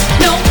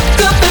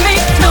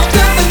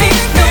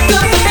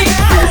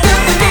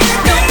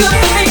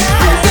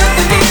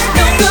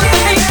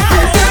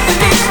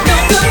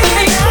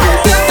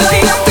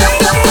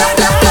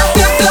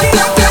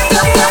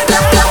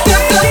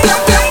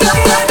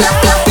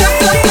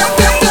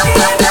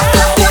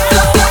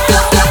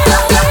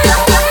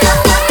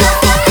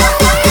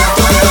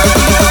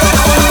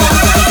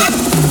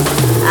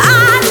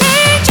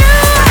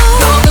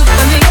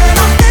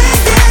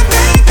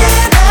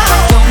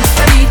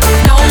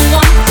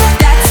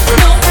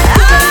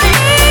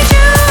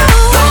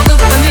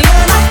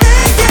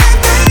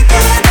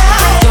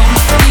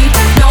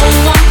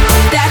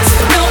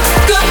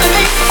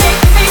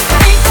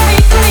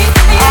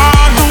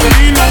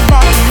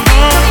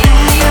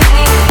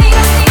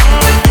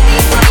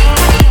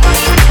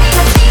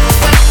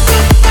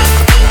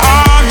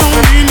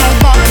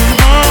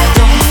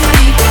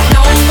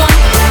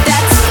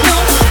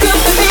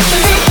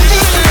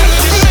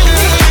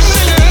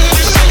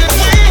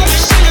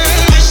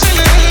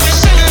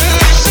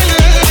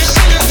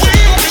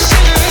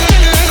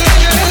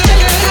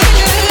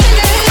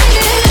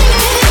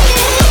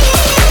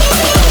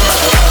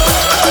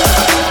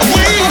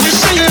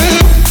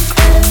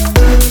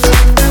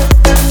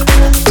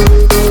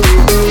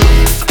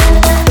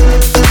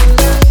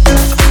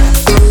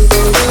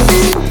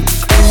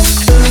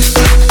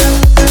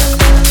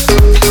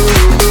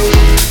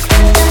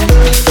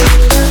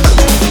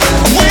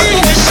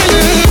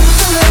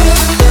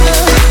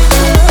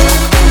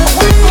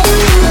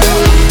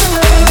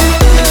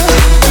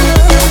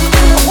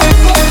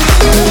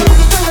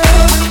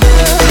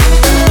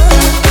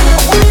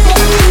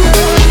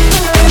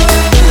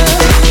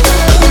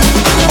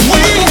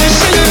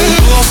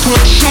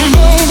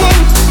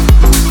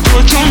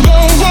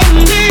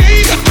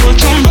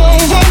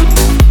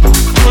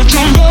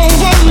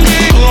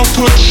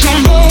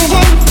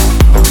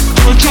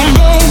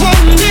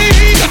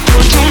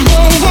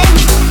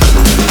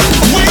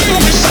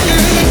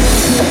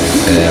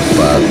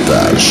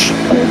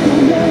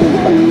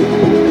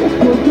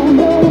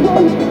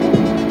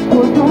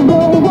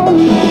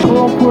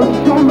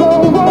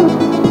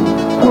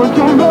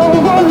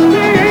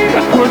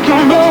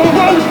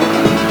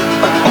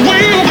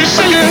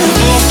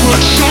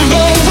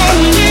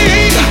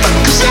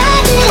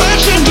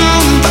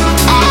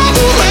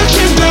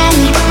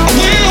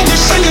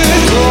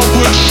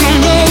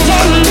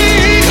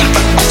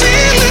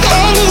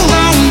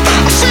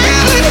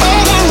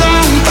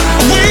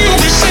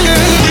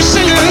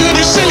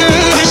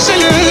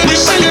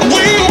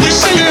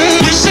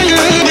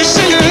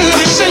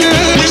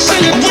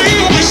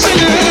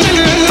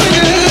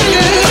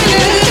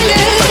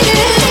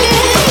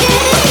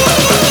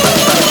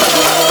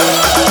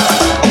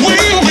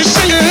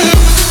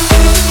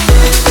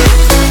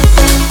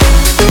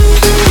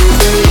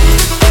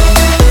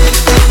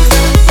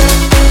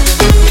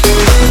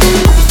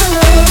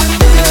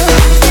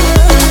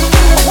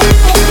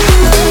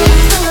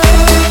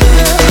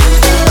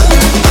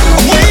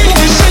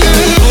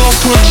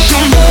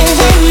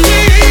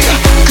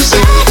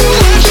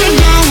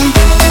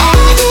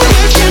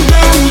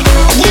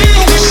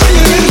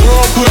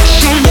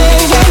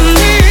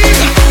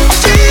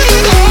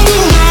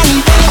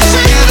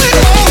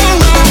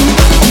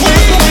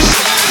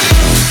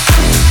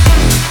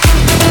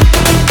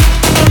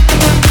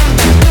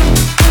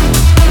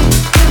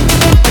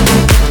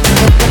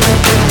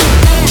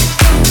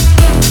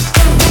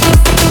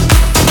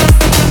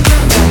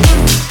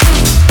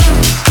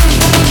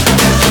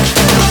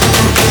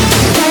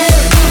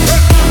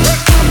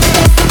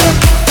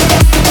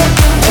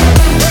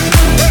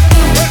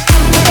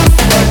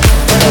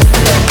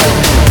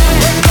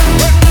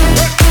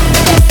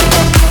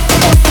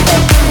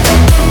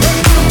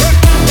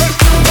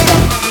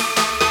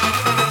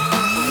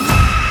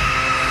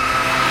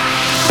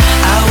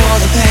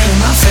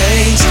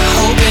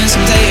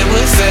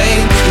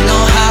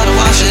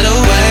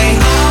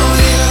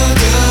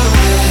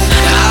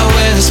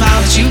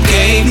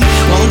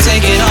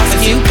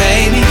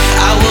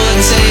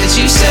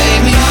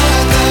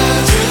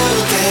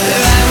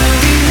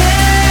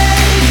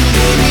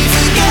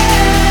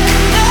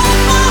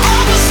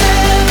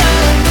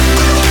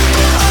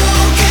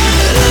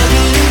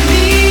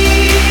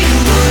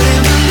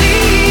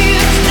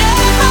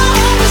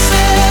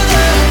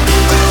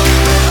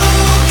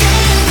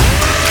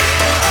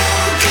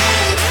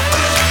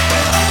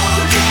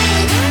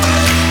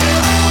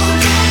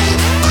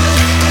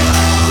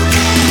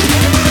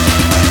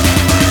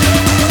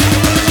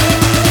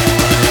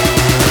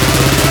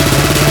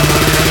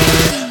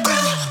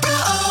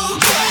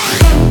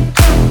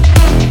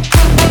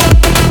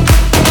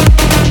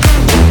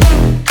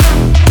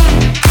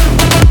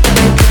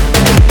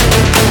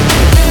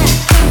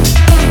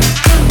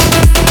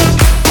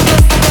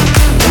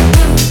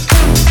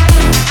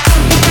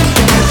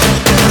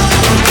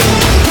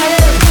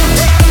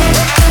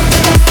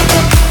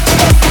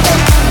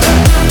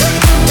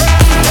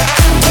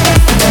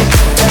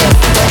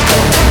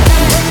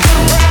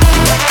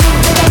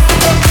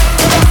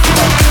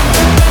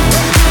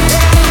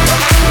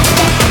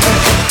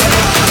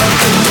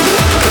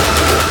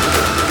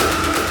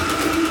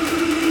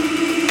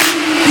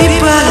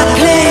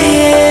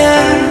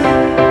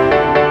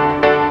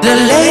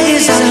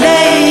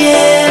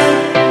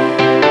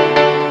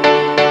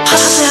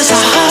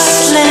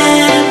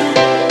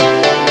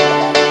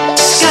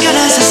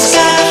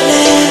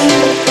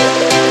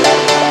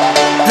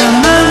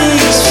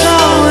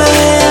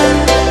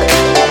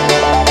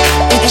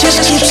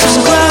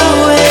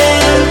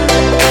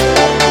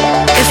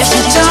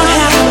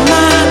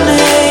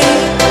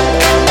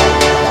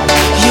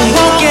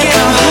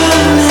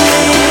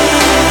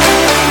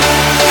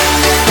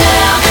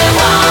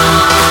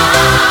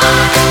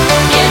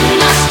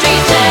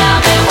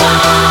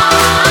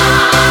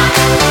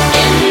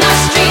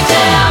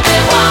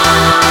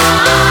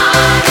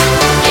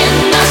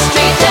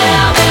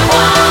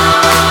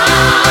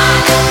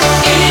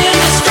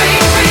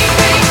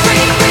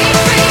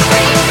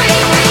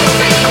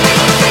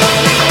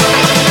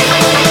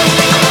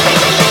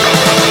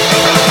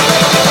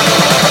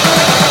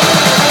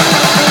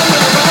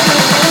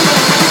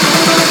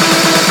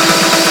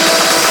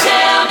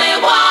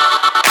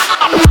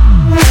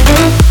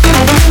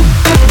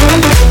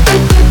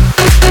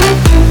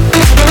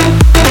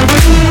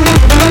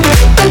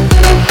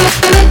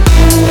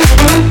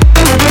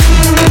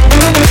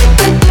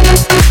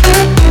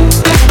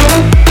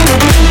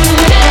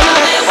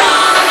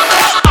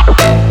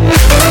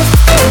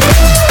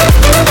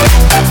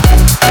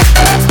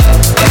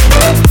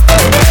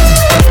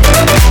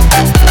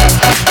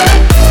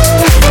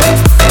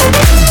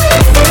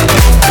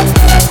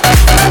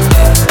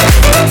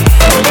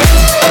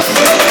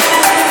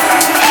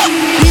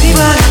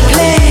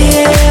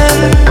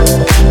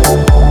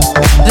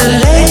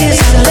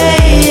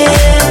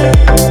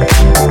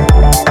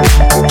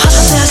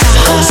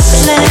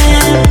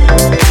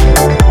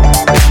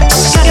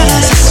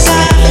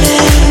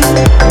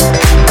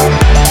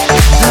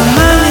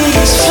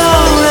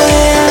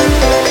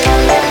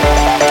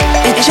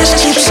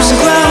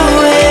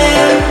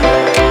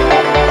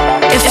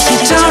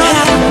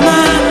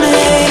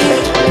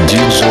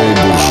Диджей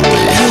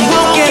Буржуй.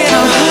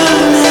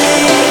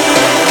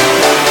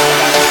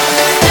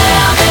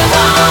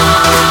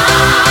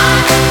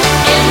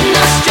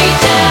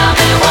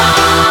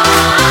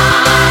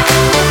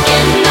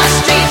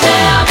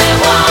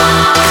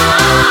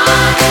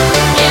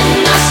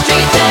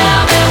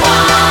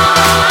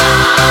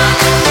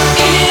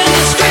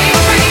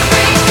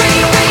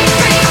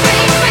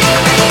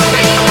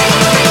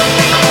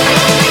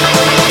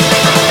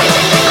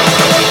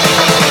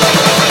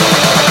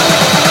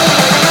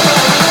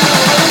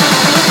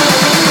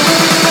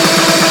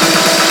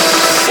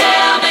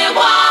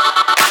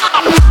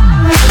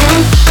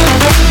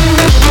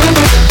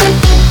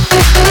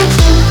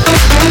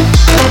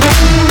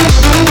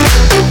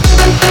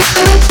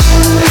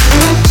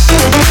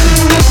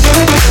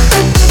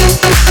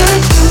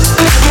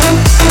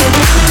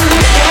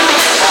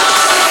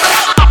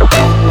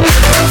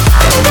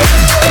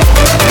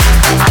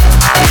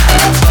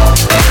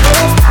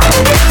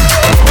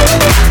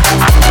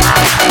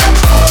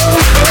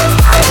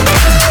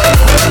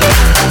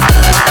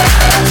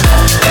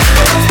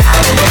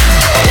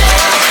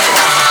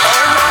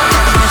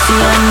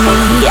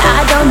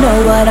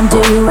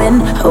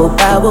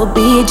 Hope I will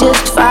be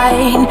just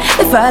fine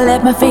if I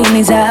let my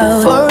feelings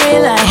out. For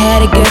real, I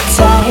had a good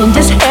time,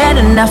 just had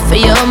enough of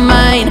your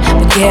mind.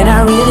 But can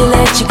I really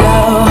let you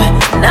go?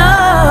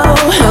 No,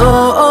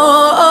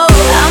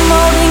 I'm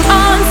holding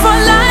on for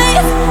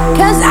life,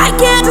 'cause I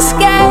can't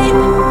escape,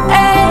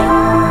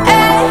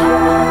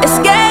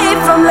 escape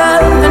from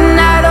love. And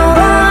I don't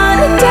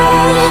wanna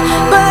die,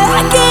 but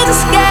I can't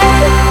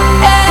escape,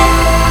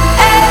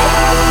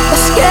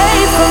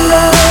 escape from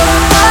love.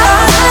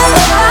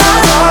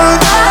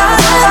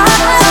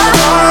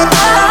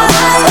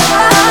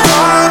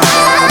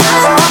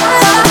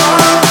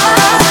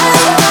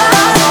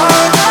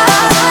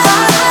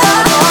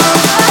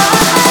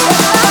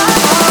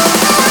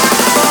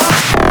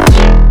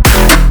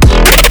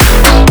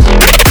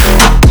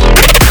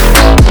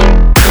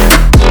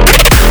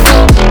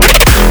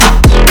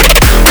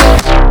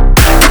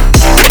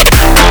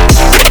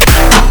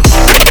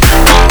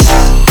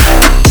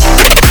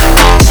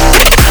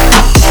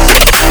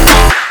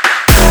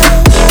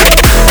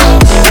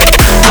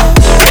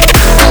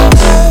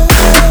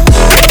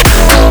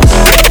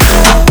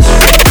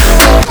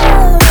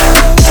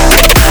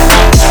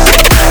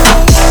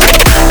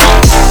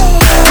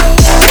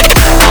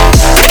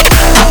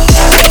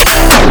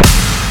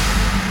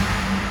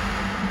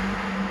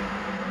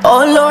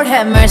 Oh Lord,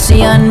 have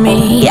mercy on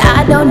me.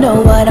 I don't know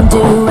what I'm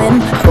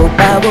doing. Hope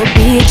I will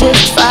be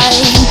just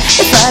fine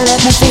if I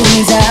let my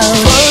feelings out.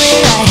 For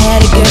real, I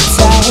had a good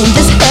time,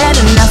 just had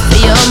enough of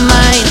your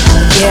mind.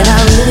 Can I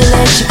really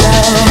let you go?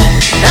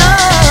 No,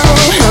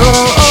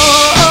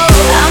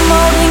 I'm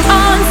holding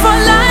on for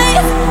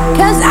life,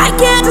 'cause I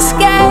can't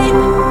escape,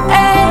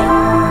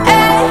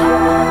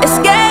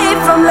 escape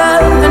from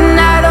love. And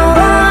I don't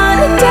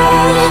wanna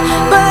die,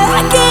 but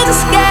I can't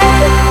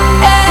escape,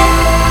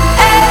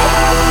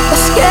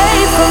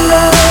 escape from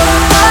love.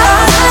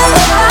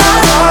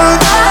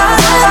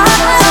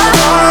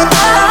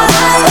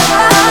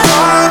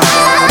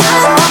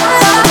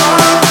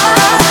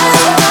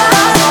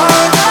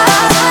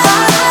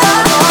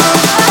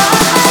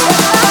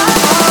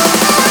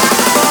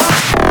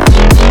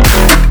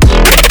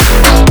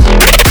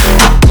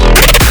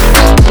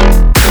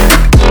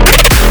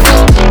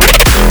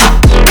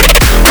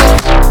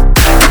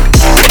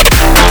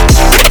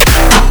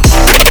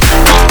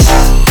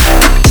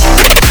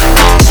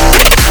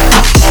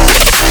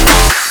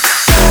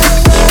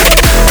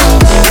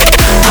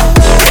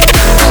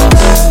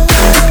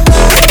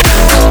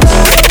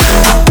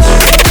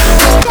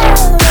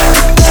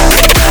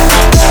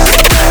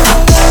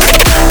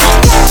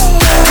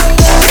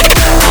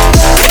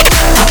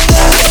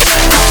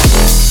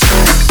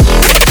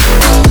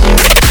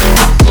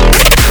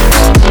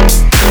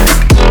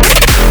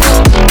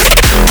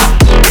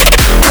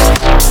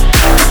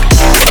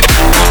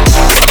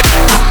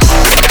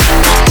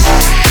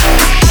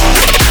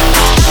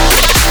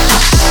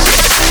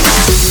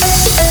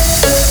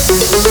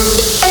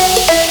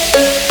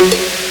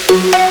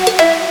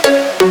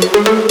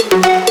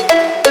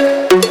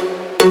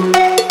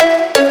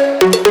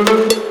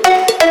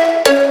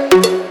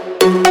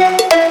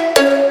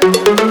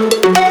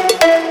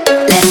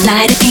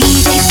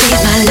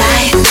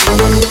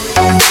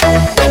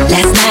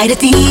 The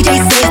DJ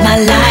saved my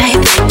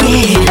life,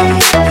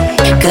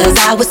 yeah. 'Cause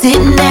I was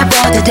sitting there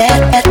bored to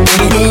death,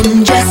 and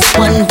in just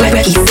one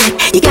breath he said,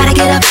 you gotta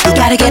get up, you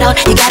gotta get on,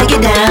 you gotta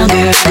get down,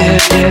 girl.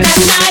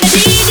 Last night a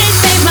DJ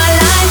saved my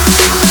life.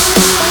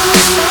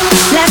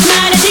 Last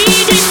night a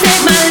DJ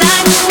saved my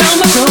life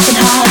from a broken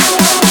heart.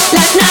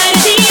 Last night a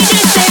DJ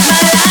saved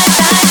my life.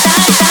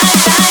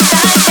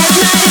 Last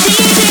night a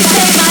DJ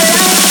saved my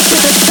life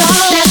with a song.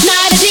 Last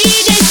night a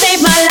DJ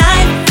saved my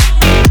life.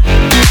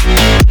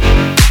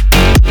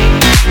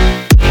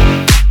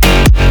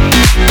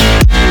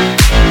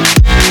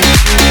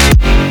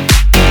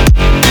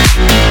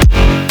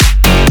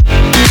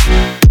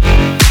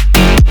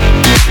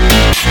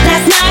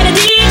 Last night a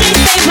DJ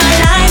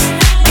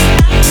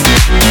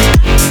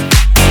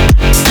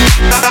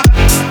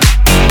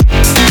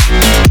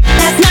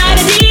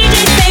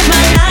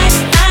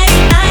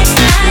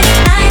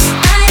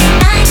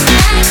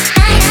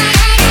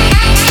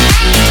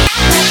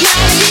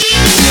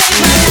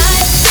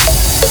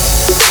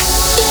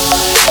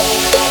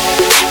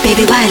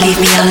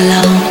me all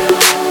alone.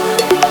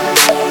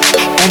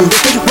 And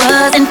if it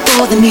wasn't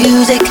for the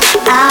music,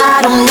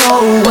 I don't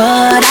know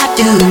what I'd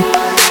do.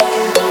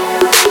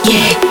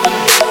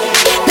 Yeah.